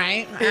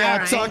right. Yeah, all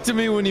right. talk to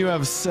me when you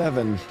have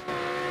 7.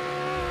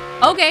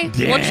 Okay,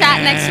 we'll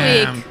chat next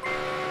week.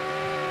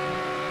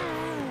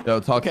 Yo,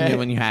 talk to me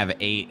when you have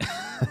 8.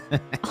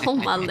 Oh,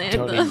 my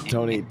Lando.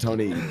 Tony,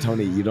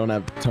 you don't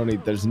have... Tony,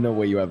 there's no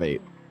way you have 8.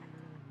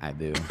 I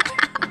do.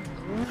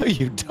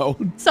 You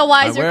don't. So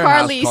why is My your car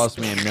warehouse leased? cost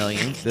me $1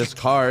 million. This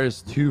car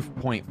is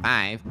 2.5.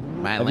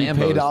 My Have you Lambo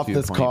paid is off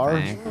this car?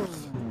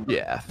 2.5.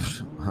 Yeah,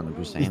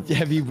 100%.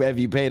 Have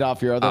you paid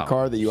off your other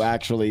car that you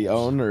actually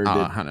own, or did...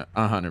 100%.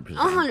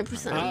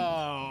 100%.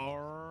 All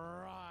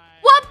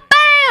What?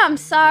 Bam!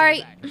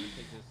 Sorry.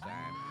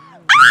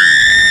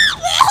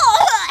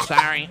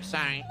 Sorry.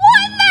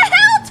 What the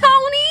hell,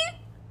 Tony?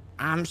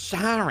 I'm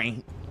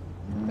sorry.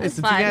 Hey, It's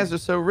since fine. you guys are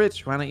so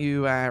rich, why don't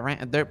you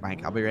rent a dirt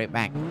bike? I'll be right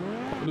back.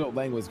 No,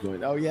 Lang was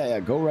going. Oh yeah,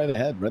 go right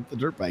ahead. Rent the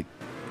dirt bike.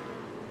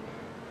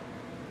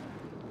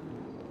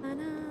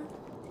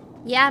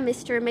 Yeah,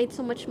 mister, made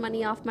so much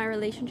money off my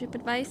relationship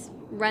advice.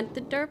 Rent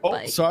the dirt Oh,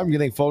 bike. sorry, I'm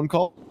getting a phone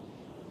call.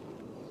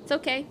 It's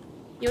okay.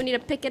 You don't need to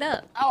pick it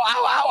up.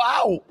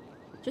 Ow!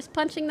 Just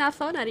punching that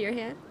phone out of your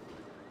hand.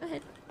 Go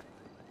ahead.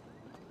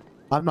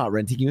 I'm not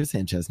renting you a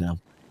Sanchez now.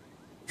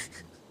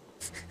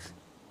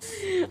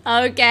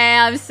 Okay,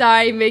 I'm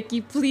sorry,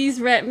 Mickey.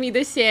 Please rent me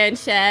the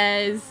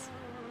Sanchez.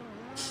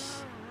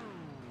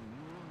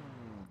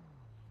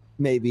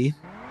 Maybe.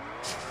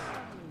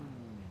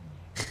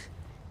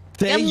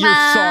 Say Come you're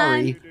on.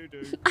 sorry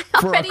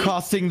for Already-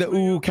 accosting the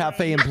Uwu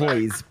Cafe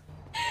employees.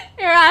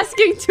 You're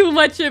asking too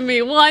much of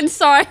me. One,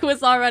 sorry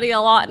was already a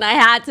lot, and I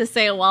had to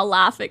say it while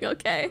laughing,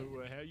 okay?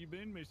 how you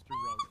been, Mr.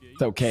 Rocky?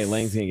 It's okay.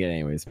 Lang's gonna get it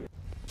anyways.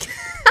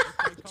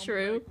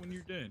 True. When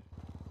you're done.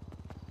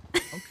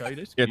 Okay,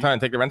 that's You good. got time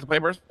to take the rental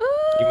papers?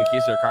 Give me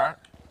keys to your car?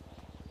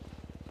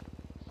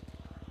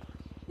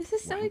 This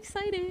is so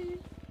exciting.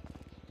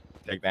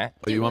 Take that.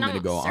 Oh, you want me to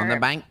go on the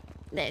bank?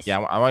 This. Yeah,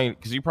 I want you,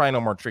 because you probably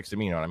know more tricks than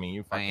me, you know what I mean?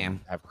 You fucking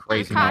have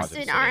crazy knowledge. of the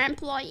city.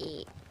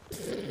 employee.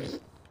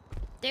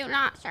 Do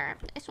not serve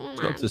this Let's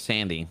go up to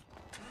Sandy.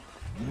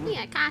 We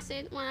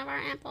accosted one of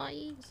our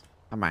employees.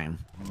 Come on.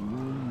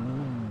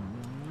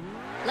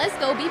 Let's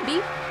go, BB.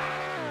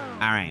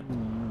 All right.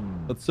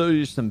 Let's show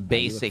you some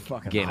basic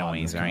fucking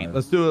getaways. hot All right. in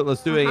Let's do it.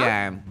 Let's do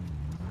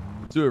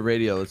a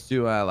radio. Let's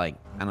do like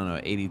I don't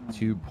know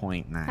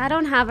 82.9. I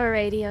don't have a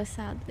radio,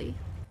 sadly.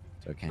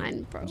 It's okay.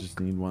 Mine broke. I just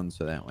need one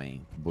so that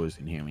way the boys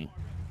can hear me.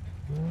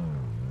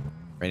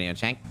 Radio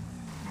check.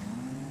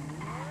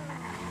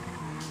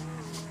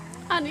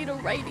 I need a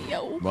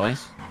radio.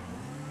 Boys,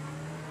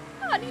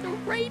 I need a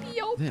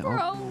radio, Yeah,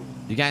 bro.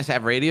 you guys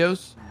have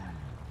radios?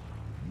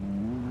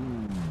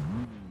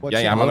 What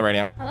Yeah, I'm on the channel?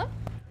 radio. Hello?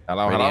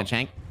 Hello, Radio hello.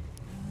 check.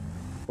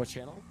 What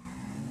channel?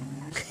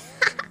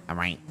 All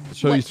right. Let's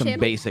show What you some channel?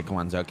 basic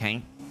ones,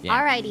 okay?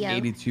 Alrighty, yo.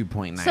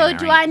 82.9. So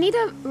do I need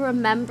to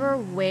remember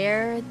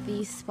where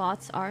these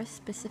spots are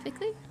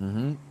specifically? So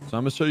I'm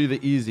gonna show you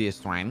the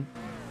easiest one,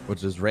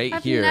 which is right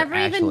I've here, never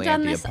even actually, at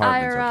done the this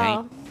apartments. IRL.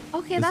 Okay.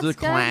 Okay, This that's is a good.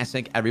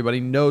 classic. Everybody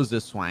knows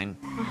this one,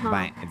 Uh-huh.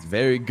 but it's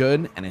very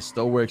good and it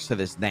still works to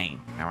this day.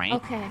 All right.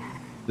 Okay.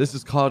 This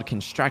is called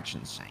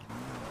construction site.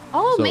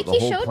 Oh, So Mickey the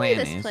whole showed me plan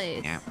this is,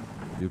 place. Yeah.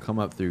 You come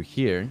up through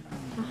here,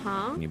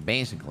 Uh-huh. and you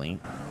basically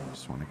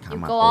just want to come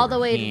You up go all over the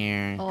way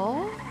here. to...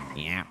 Oh?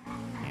 Yeah.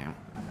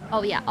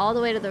 Oh, yeah, all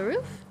the way to the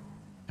roof?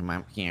 Come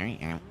up here.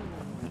 Yeah.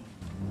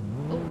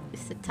 Oh,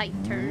 it's a tight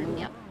turn,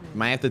 yep.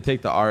 Might have to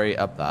take the Ari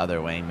up the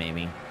other way,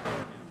 maybe.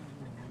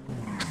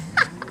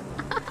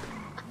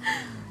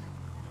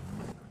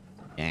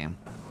 Yeah.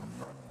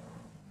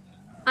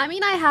 I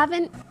mean, I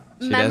haven't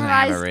She doesn't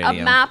have a memorized a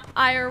radio. map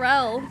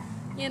IRL,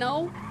 you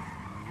know?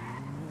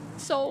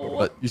 So...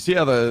 But you see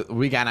how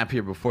we got up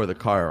here before the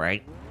car,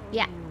 right?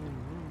 yeah.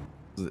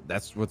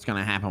 That's what's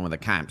gonna happen with the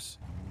cops.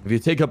 If you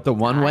take up the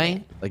one Got way,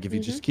 it. like if you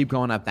Mm-hmm. just keep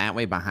going up that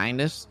way behind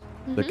us,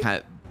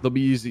 they'll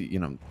be easy. You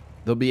know,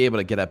 they'll be able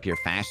to get up here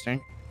faster.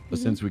 But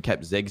Mm-hmm. since we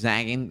kept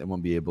zigzagging, they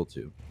won't be able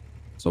to.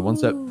 So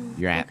once up, Ooh,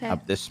 you're at okay.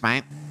 up this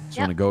spot, just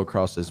Yep. want to go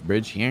across this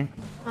bridge here,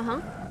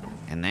 Uh-huh.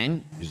 and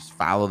then you just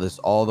follow this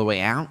all the way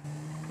out,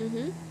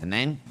 Mm-hmm. and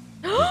then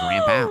just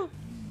ramp out,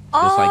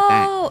 Oh, just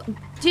like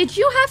that. did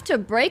you have to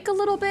brake a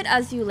little bit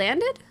as you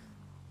landed?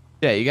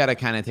 Yeah, you got to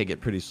kind of take it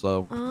pretty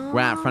slow. We're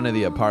out front of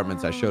the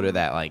apartments. I showed her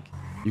that like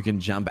you can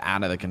jump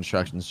out of the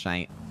construction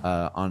site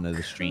onto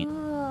the street.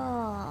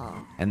 Oh.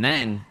 And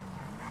then,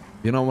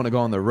 if you don't want to go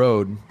on the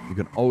road, you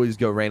can always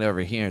go right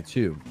over here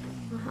too.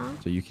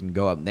 So you can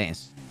go up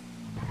this.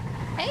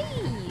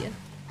 Hey.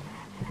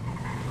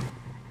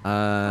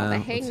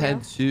 Let's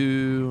head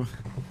to.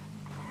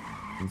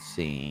 Let's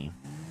see.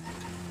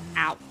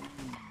 Ow.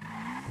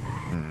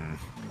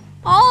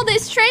 All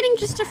this training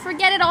just to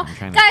forget it all.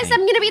 Guys, I'm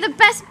going to be the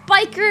best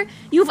biker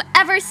you've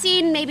ever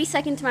seen. Maybe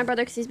second to my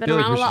brother because he's been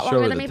around a lot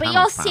longer than me. But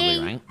you'll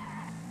see. Right?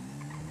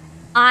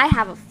 I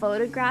have a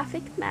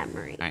photographic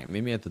memory. All right,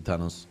 meet me at the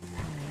tunnels.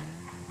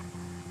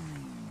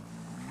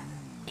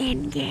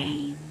 In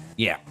game.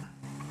 Yeah.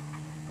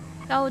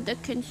 So the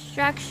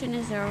construction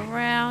is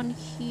around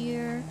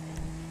here.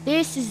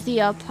 This is the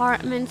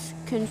apartment's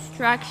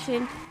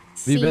construction.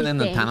 Have you been in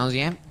the tunnels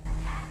yet?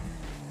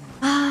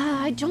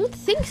 I don't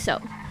think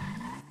so.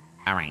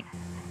 All right.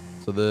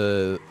 So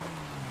the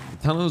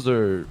tunnels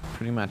are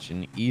pretty much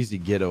an easy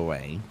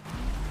getaway.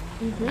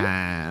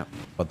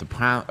 But the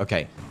problem,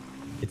 okay,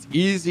 it's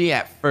easy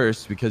at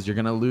first because you're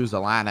gonna lose a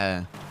lot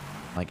of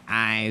like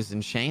eyes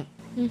and shape.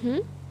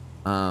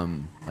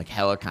 Like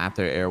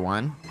helicopter air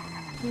one.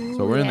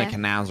 So we're in the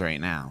canals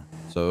right now.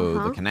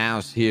 So the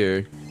canals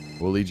here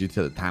will lead you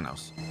to the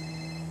tunnels.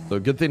 So a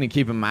good thing to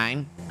keep in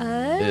mind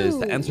is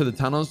to enter the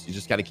tunnels, you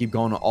just got to keep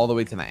going all the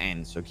way to the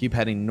end. So keep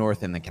heading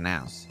north in the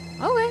canals.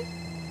 Okay.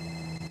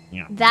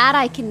 Yeah. That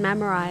I can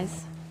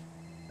memorize.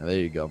 There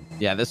you go.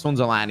 Yeah, this one's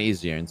a lot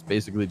easier. It's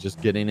basically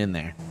just getting in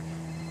there.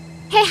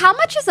 Hey, how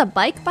much is a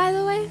bike, by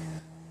the way?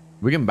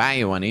 We can buy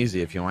you one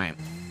easy if you want.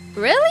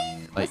 Really?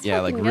 Like, yeah,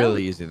 like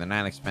really easy. They're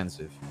not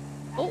expensive.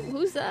 Oh,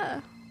 who's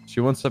that? She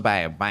wants to buy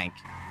a bike.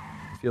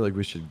 I feel like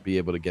we should be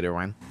able to get her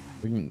one.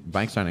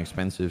 Bikes aren't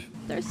expensive.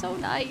 They're so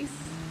nice.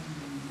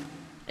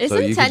 Isn't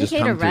so you 10K can just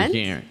come to rent?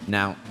 Here.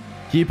 Now,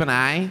 keep an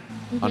eye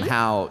on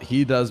how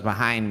he does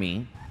behind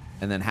me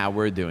and then how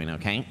we're doing,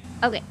 okay?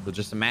 Okay. So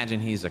just imagine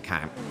he's a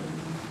cop.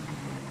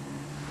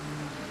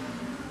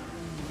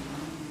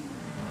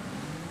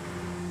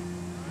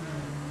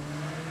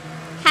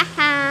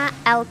 Haha,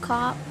 L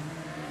cop.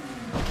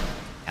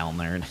 L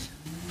nerd.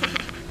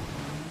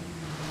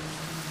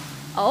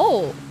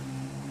 Oh.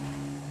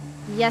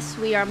 Yes,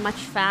 we are much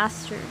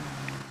faster.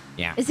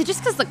 Yeah. Is it just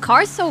because the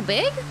car's so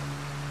big?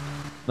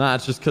 No,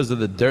 it's just because of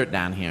the dirt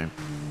down here.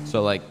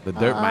 So like the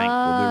dirt bike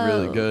will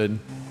do really good.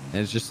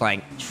 And it's just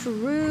like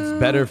true. It's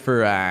better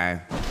for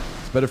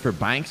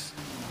bikes.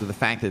 So the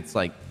fact that it's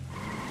like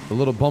the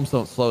little bumps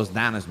don't slow us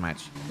down as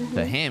much.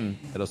 To him,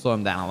 it'll slow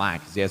him down a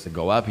lot because he has to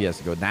go up, he has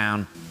to go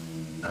down,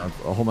 a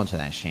whole bunch of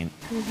that shit.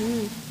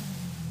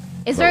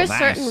 Is there a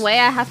certain way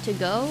I have to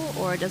go,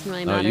 or it doesn't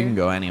really matter? No, you can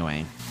go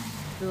anyway.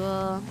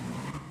 Cool.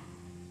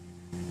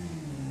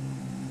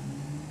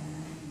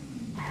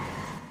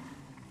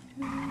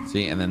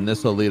 See, and then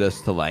this will lead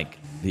us to like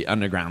the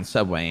underground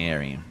subway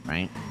area,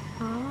 right?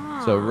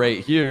 So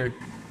right here,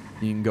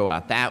 you can go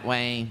out that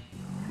way,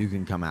 you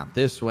can come out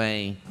this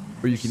way,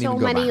 or you can even go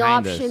behind us. So many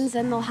options,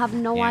 and they'll have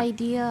no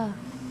idea.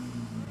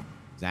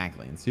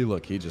 Exactly. And see,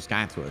 look, he just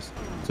got to us,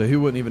 so he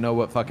wouldn't even know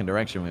what fucking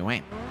direction we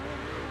went.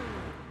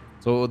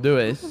 So what we'll do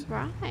is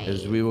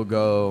we will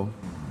go,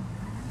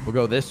 we'll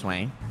go this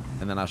way,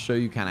 and then I'll show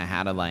you kind of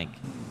how to like.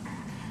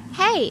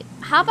 Hey,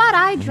 how about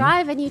I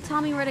drive and you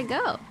tell me where to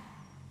go?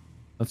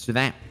 Let's do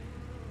that.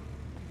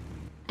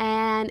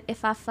 And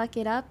if I fuck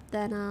it up,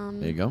 then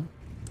there you go.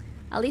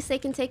 At least they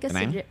can take us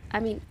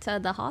to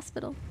the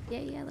hospital.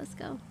 Yeah, let's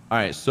go. All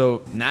right,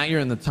 so now you're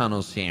in the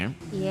tunnels here.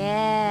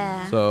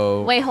 Yeah.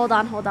 So wait, hold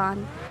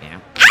on. Yeah.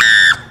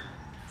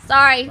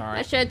 Sorry,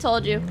 I should have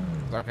told you.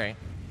 It's okay.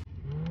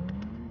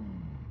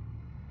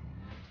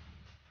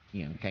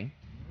 Yeah, okay.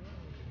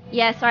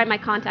 Yeah, sorry, my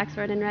contacts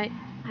weren't in right.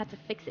 I had to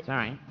fix it. It's all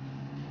right.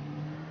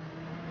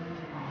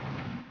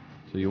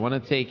 So you want to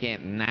take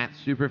it not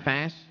super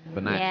fast,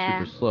 but not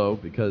super slow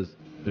because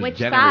there's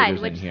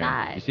generators in here.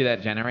 Side? You see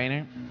that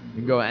generator? You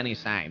can go any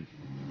side.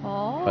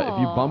 Oh. But if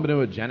you bump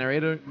into a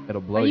generator,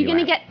 it'll blow you. Are you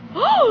gonna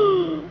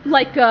out. get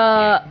like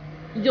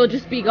you'll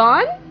just be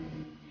gone?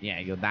 Yeah,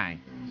 you'll die.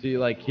 See,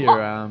 like here,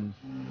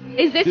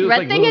 is this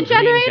red thing a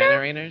generator?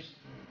 Generators?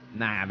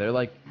 Nah, they're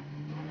like.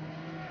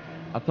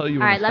 I'll tell you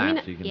when to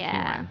stop so you can see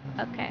mine.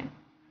 Okay.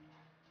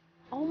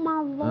 Oh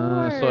my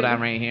lord. Slow down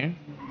right here.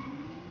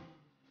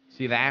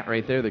 See that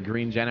right there, the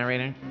green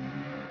generator?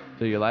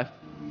 To your left?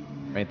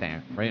 Right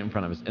there, right in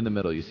front of us, in the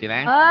middle. You see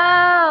that?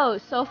 Oh,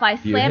 so if I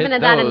slam into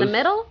that in the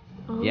middle?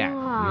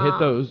 Yeah, you hit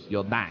those,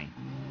 you'll die.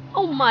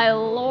 Oh my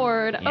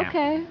lord,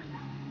 okay.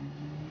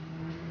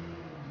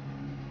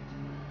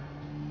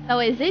 So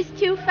is this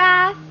too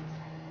fast?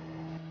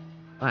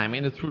 I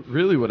mean, it's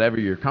really whatever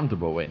you're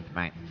comfortable with,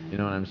 mate. You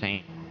know what I'm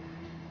saying?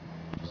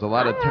 There's a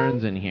lot of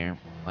turns in here.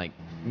 Like,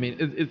 I mean,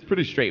 it's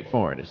pretty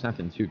straightforward. It's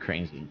nothing too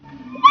crazy.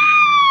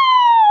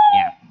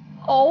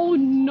 Oh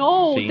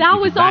no, that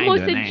was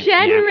almost a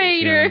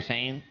generator. Yeah, see what I'm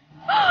saying?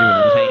 See what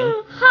I'm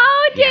saying?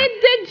 How did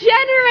the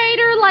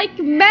generator like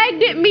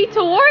magnet me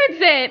towards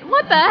it?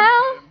 What the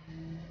hell?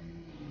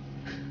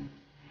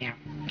 Yeah,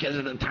 because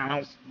of the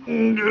tunnels.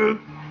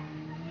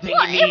 Take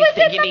Well, it it easy, was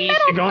take in it the easy.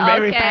 middle. You're going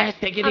very Okay. fast.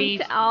 Take it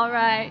easy. All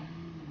right.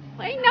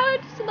 Wait, no,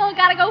 it's just a little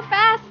gotta go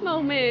fast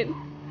moment.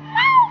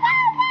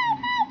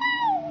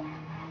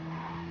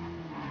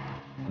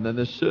 And then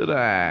this should,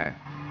 I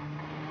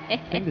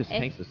think this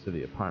takes us to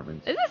the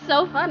apartments. This is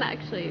so fun,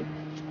 actually.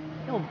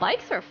 Yo,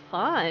 bikes are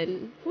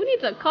fun. Who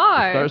needs a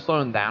car? Start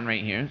slowing down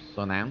right here.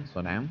 Slow down,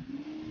 slow down.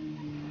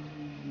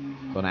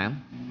 Slow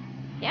down.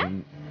 Yeah?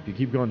 And if you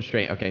keep going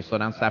straight, okay, slow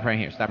down, stop right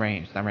here, stop right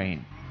here, stop right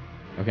here.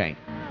 Okay.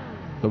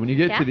 So when you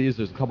get to these,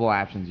 there's a couple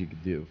options you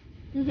could do.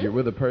 If you're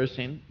with a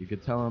person, you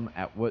could tell them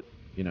at what,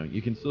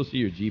 you can still see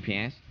your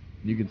GPS.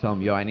 You can tell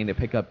them, yo, I need to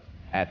pick up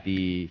at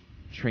the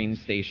train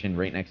station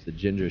right next to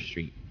Ginger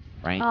Street,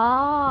 right?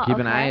 Oh, Keep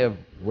an eye of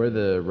where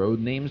the road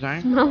names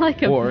are. Smell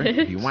like a or, bitch.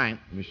 if you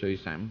want, let me show you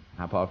something.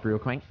 Hop off real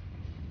quick.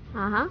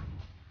 Uh-huh.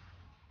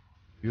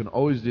 You can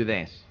always do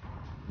this.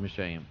 Let me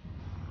show you.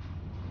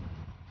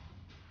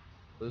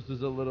 This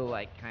is a little,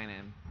 like, kind of,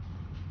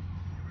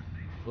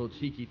 little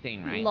cheeky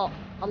thing, right?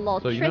 A little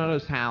so you trick.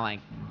 notice how, like,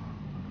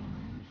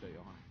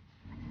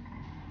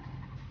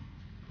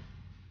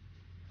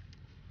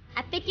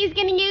 I think he's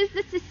gonna use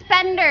the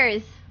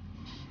suspenders.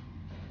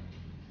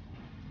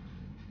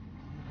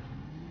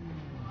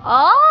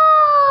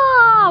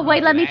 Oh!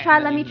 Wait, let me try.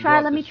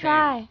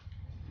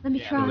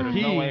 There's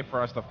no way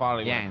for us to follow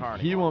you in the car.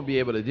 he won't be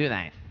able to do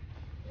that.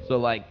 So,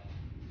 like,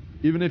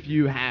 even if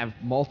you have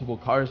multiple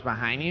cars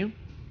behind you,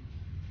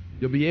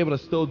 you'll be able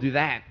to still do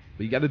that.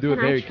 But you got to do it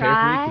very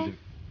carefully.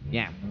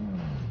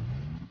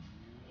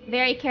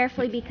 Very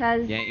carefully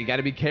because... Yeah, you got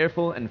to be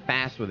careful and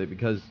fast with it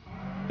because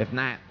if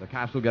not, the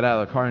cops will get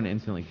out of the car and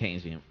instantly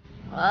tase you.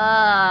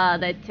 Ah,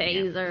 the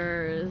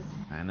tasers.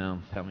 I know.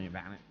 Tell me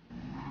about it.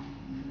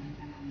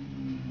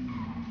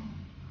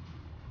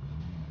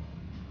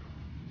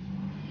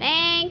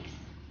 Thanks.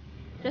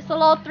 Just a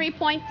little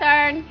 3-point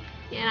turn,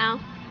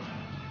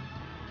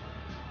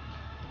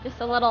 Just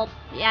a little,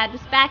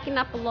 just backing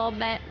up a little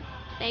bit.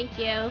 Thank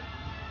you.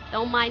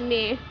 Don't mind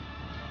me.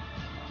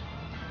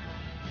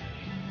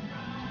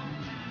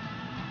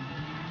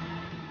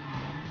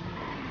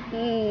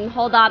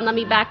 Hold on, let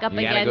me back up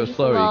again. You gotta go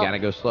slower. You gotta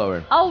go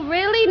slower. Oh,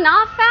 really?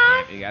 Not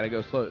fast? You gotta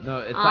go slow. No,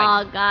 it's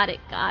like... Oh, got it.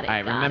 All right,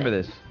 remember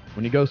this.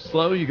 When you go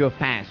slow, you go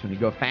fast. When you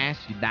go fast,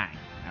 you die.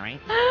 All right?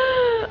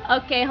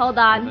 Okay, hold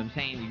on. That's what I'm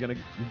saying. You're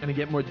gonna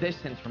get more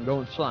distance from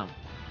going slow.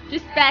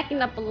 Just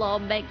backing up a little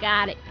bit.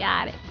 Got it.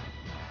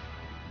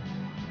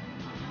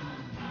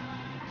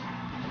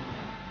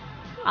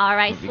 All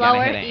right,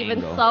 slower, even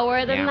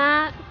slower than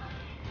that.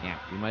 Yeah,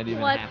 you might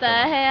even What have the to,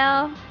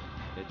 hell?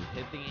 Just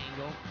hit the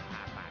angle.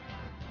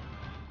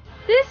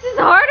 This is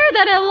harder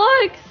than it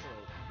looks.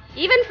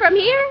 Even from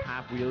here?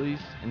 Pop wheelies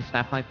and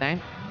stuff like that.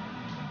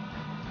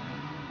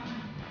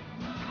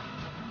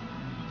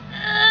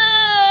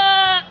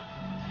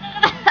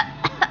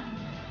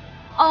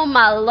 Oh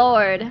my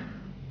lord.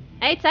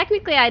 Hey,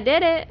 technically I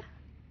did it.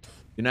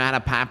 You know how to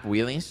pop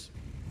wheelies?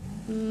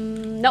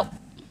 Nope.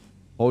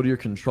 Hold your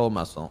control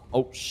muscle.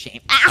 Oh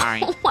shit. Ow,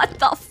 Sorry. What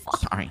the fuck?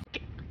 Sorry,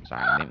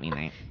 I didn't mean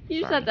that.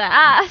 You just had to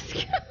ask.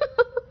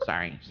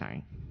 Sorry.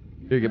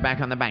 Here, get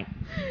back on the bike.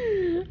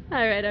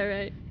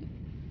 Alright.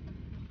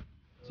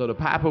 So to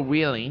pop a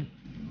wheelie,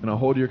 you're gonna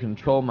hold your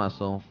control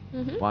muscle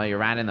while you're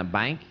riding the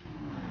bike.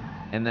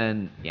 And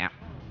then, yep.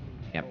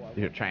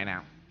 Here, try it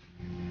out.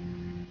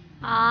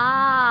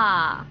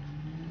 Ah.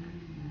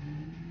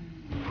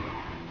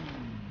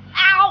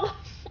 Ow!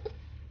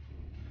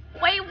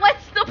 Wait,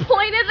 what's the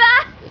point of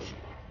that?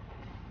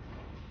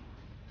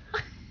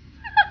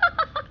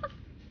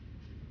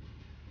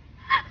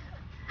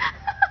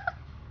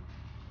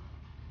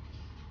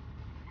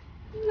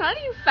 How do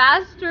you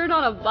fast turn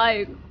on a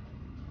bike?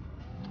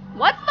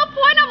 What's the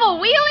point of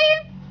a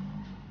wheelie?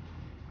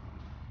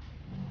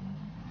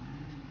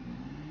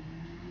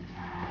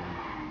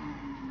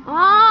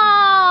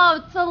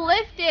 Oh, to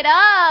lift it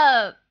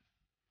up.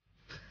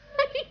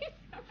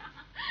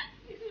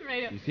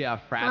 You see how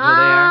fragile they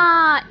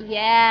are?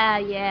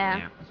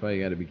 Yeah. That's why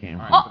you gotta be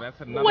careful. All right, so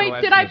that's another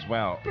lesson did I as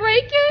well.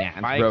 break it? Yeah,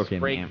 it's Bikes broken.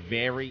 break Yeah.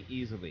 very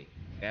easily.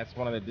 That's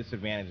one of the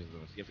disadvantages of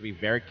this. You have to be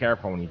very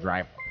careful when you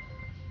drive.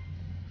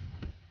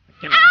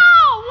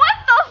 Ow! What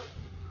the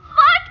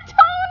fuck,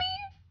 Tony?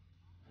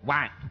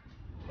 What?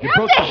 You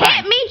have to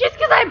hit me just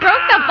because I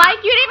broke the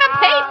bike. You didn't even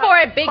pay for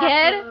it, big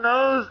head.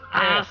 Nose,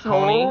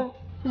 asshole.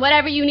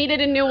 Whatever, you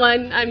needed a new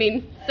one. I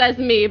mean, says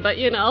me, but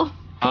you know.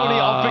 Tony,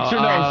 I'll fix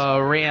your nose. Oh,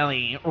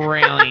 really?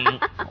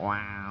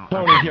 Wow.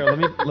 Tony, here, let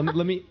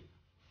me.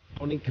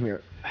 Tony, come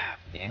here.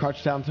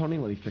 Crouch down, Tony.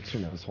 Let me fix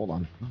your nose. Hold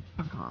on.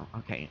 Fuck off.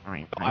 Okay, all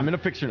right. I'm gonna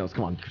fix your nose.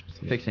 Come on.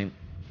 Fixing.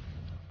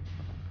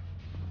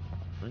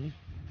 Let me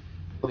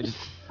just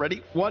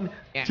ready. 1,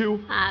 Yeah.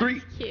 2, That's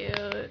 3.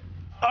 cute.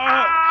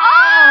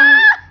 Ah!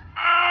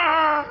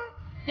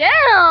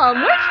 Damn,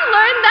 where'd you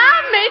learn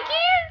that,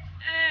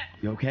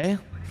 Mickey? You okay?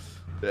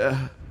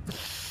 Yeah.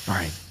 All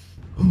right.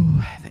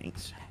 Ooh,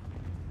 thanks.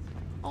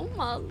 Oh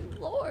my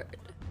lord.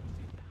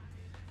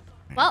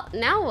 Well,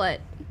 now what?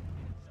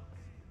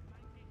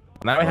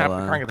 Now we have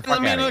to crank the fuck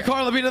Let me out into of the here.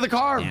 car. Let me into the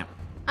car. Yeah.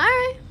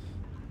 Alright.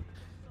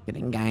 Get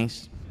in,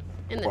 guys.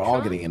 We're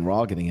all getting in. We're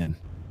all getting in.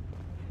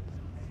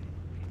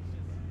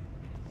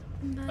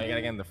 Oh, you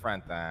gotta get in the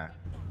front.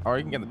 Or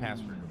you can get in the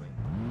passenger.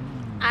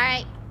 All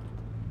right.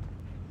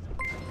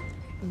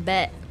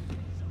 Bet.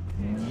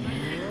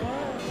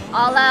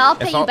 I'll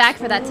pay you back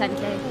for that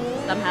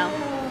 10K somehow.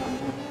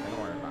 Don't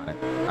worry about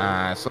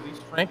it. So these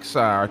drinks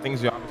are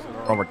things you obviously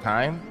learn over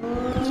time.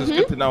 It's just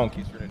good to know in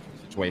case you're in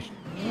a situation.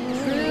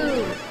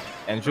 True.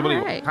 And Jubilee,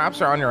 when the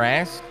cops are on your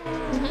ass,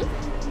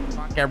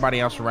 fuck everybody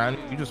else around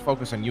you. You just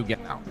focus on you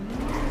getting out.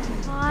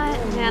 What?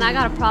 Man, I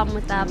got a problem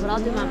with that, but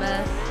I'll do my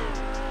best.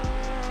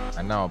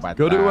 I know, but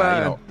go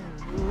to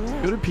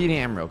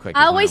PDM real quick.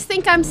 I always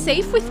think I'm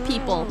safe with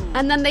people,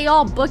 and then they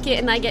all book it,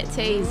 and I get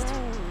tased.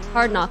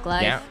 Hard knock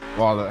life. Yeah.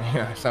 Well,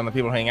 some of the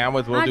people hang out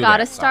with will do that. I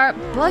gotta start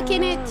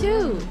booking it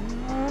too.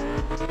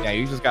 Yeah,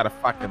 you just gotta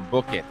fucking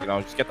book it. You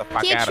know, just get the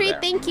fuck Kid out Treat,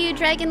 of there. thank you.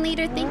 Dragon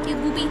Leader, thank you.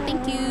 Booby,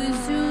 thank you.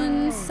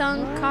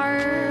 Zun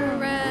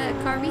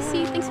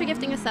Karisi, thanks for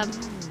gifting a sub.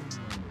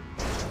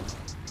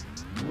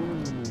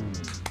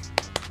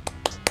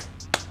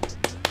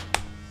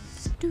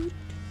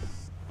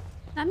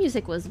 That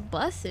music was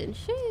bussin'.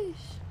 Sheesh.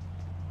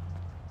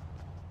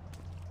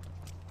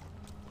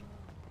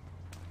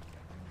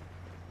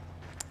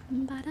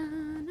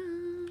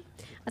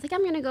 I think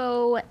I'm gonna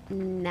go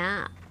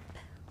nap.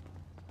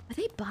 Are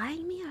they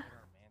buying me a...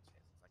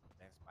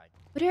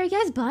 What are you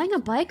guys buying a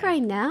bike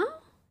right now?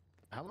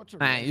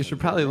 You should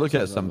probably look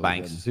at some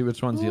bikes and see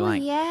which ones you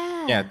like.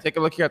 Yeah. Yeah, take a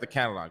look here at the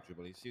catalog,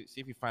 Jubilee. See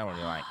if you find one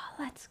you like.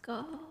 Let's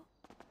go.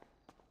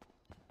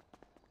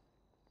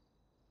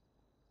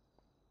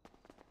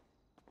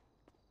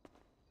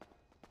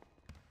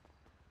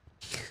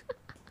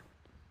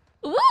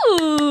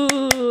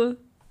 Ooh.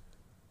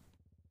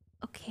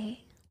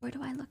 Okay, where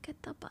do I look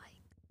at the bike?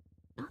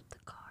 Not the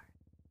car.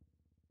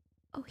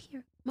 Oh,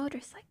 here,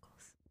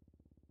 motorcycles.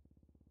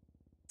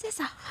 This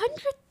is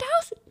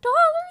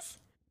 $100,000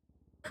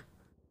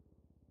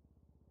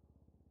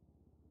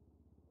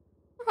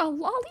 for a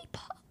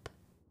lollipop.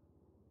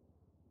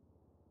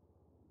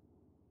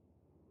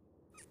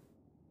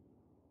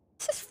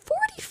 This is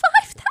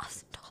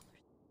 $45,000.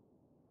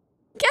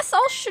 Guess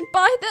I should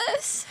buy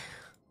this.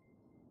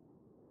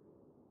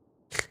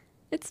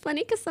 It's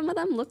funny because some of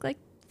them look like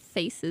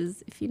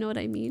faces, if you know what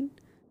I mean.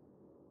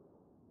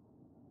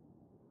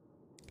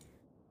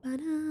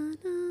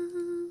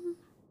 Banana.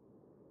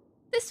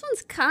 This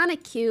one's kind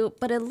of cute,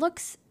 but it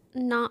looks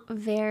not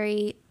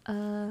very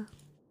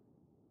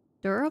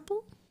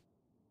durable.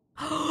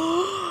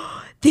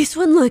 This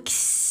one looks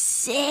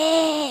sick.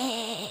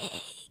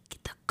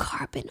 The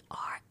Carbon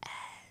RS.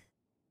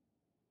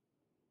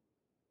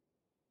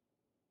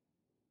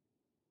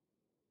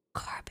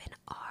 Carbon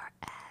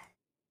RS.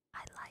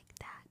 I like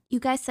that. You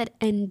guys said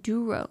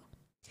enduro.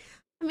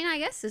 I mean, I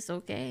guess it's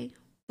okay.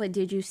 But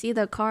did you see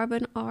the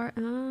Carbon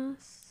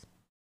RS?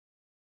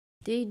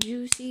 Did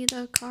you see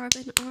the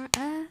Carbon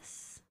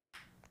RS?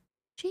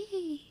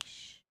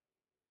 Sheesh.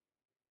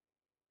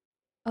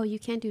 Oh, you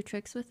can't do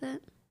tricks with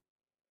it?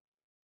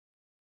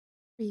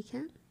 You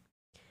can?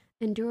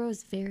 Enduro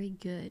is very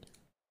good.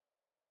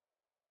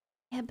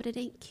 Yeah, but it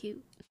ain't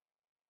cute.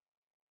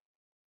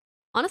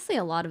 Honestly,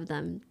 a lot of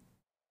them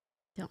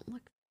don't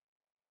look...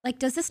 Like,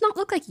 does this not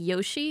look like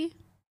Yoshi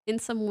in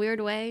some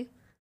weird way?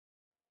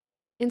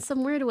 In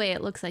some weird way,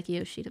 it looks like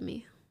Yoshi to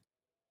me.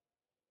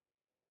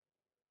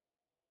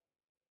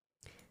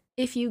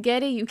 If you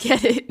get it, you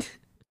get it.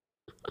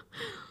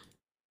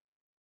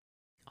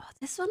 Oh,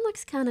 this one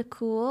looks kind of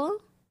cool.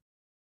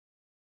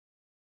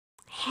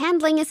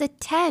 Handling is a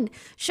 10.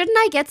 Shouldn't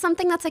I get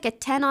something that's like a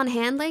 10 on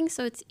handling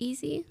so it's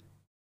easy?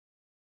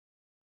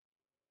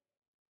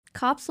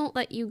 Cops won't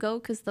let you go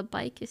because the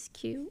bike is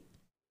cute.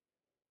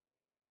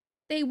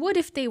 They would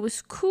if they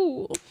was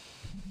cool.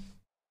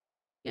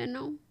 You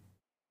know?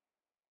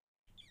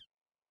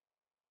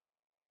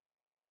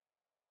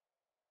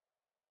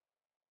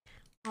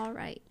 All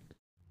right.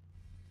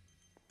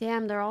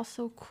 Damn, they're all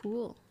so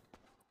cool.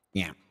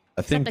 Yeah,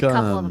 I Except think a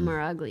couple of them are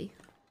ugly,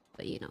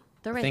 but you know,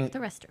 the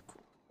rest are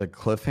cool. The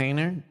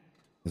Cliffhanger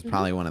is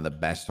probably one of the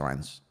best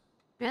ones.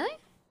 Really?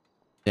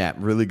 Yeah,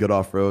 really good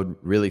off road,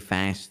 really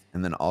fast,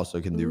 and then also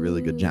can do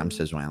really good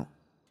jumps as well.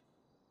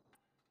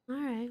 All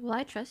right. Well,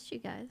 I trust you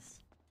guys.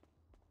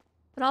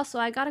 But also,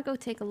 I gotta go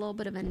take a little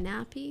bit of a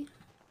nappy.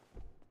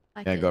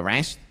 Gotta go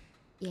rest?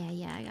 Yeah,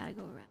 I gotta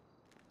go rest.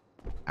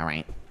 All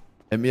right.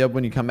 Hit me up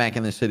when you come back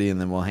in the city, and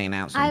then we'll hang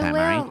out sometime, I will,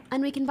 all right?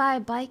 and we can buy a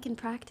bike and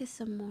practice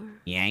some more.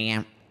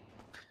 Yeah.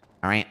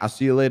 All right, I'll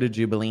see you later,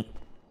 Jubilee.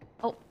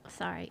 Oh,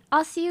 sorry.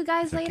 I'll see you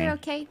guys later,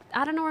 okay?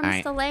 I don't know where All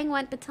Mr. right. Lang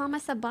went, but tell him I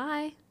said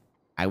bye.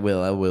 I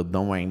will.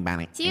 Don't worry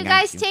about it. See you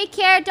guys. Take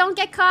care. Don't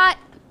get caught.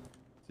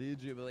 See you,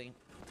 Jubilee.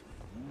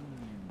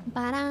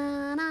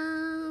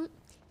 Ba-da-da.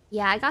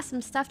 Yeah, I got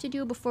some stuff to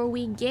do before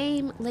we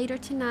game later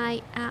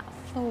tonight at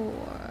 4.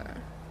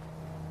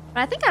 But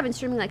I think I've been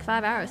streaming like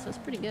 5 hours, so it's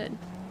pretty good.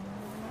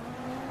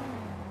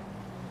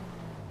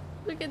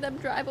 Look at them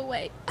drive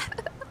away.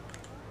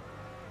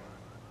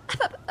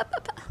 Yeah,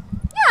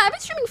 I've been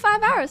streaming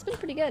 5 hours. It's been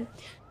pretty good.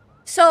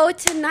 So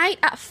tonight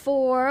at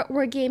 4,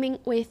 we're gaming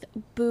with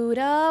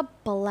Buddha,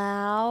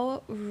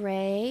 Blau,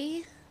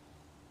 Ray,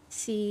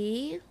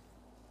 C,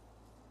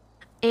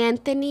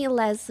 Anthony,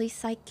 Leslie,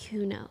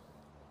 Sykkuno.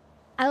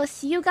 I will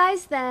see you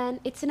guys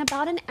then. It's in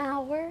about an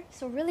hour,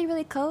 so really,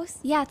 really close.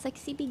 Yeah, it's like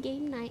CB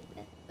game night.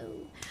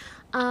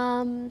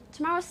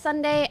 Tomorrow's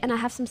Sunday, and I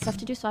have some stuff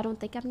to do, so I don't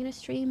think I'm gonna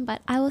stream.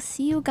 But I will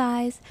see you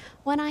guys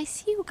when I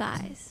see you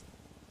guys.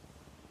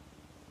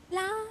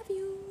 Love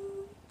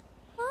you.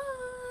 Bye.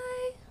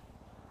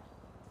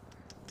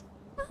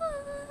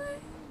 Bye.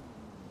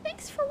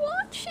 Thanks for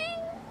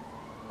watching.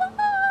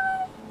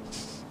 Bye.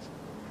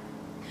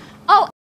 Oh.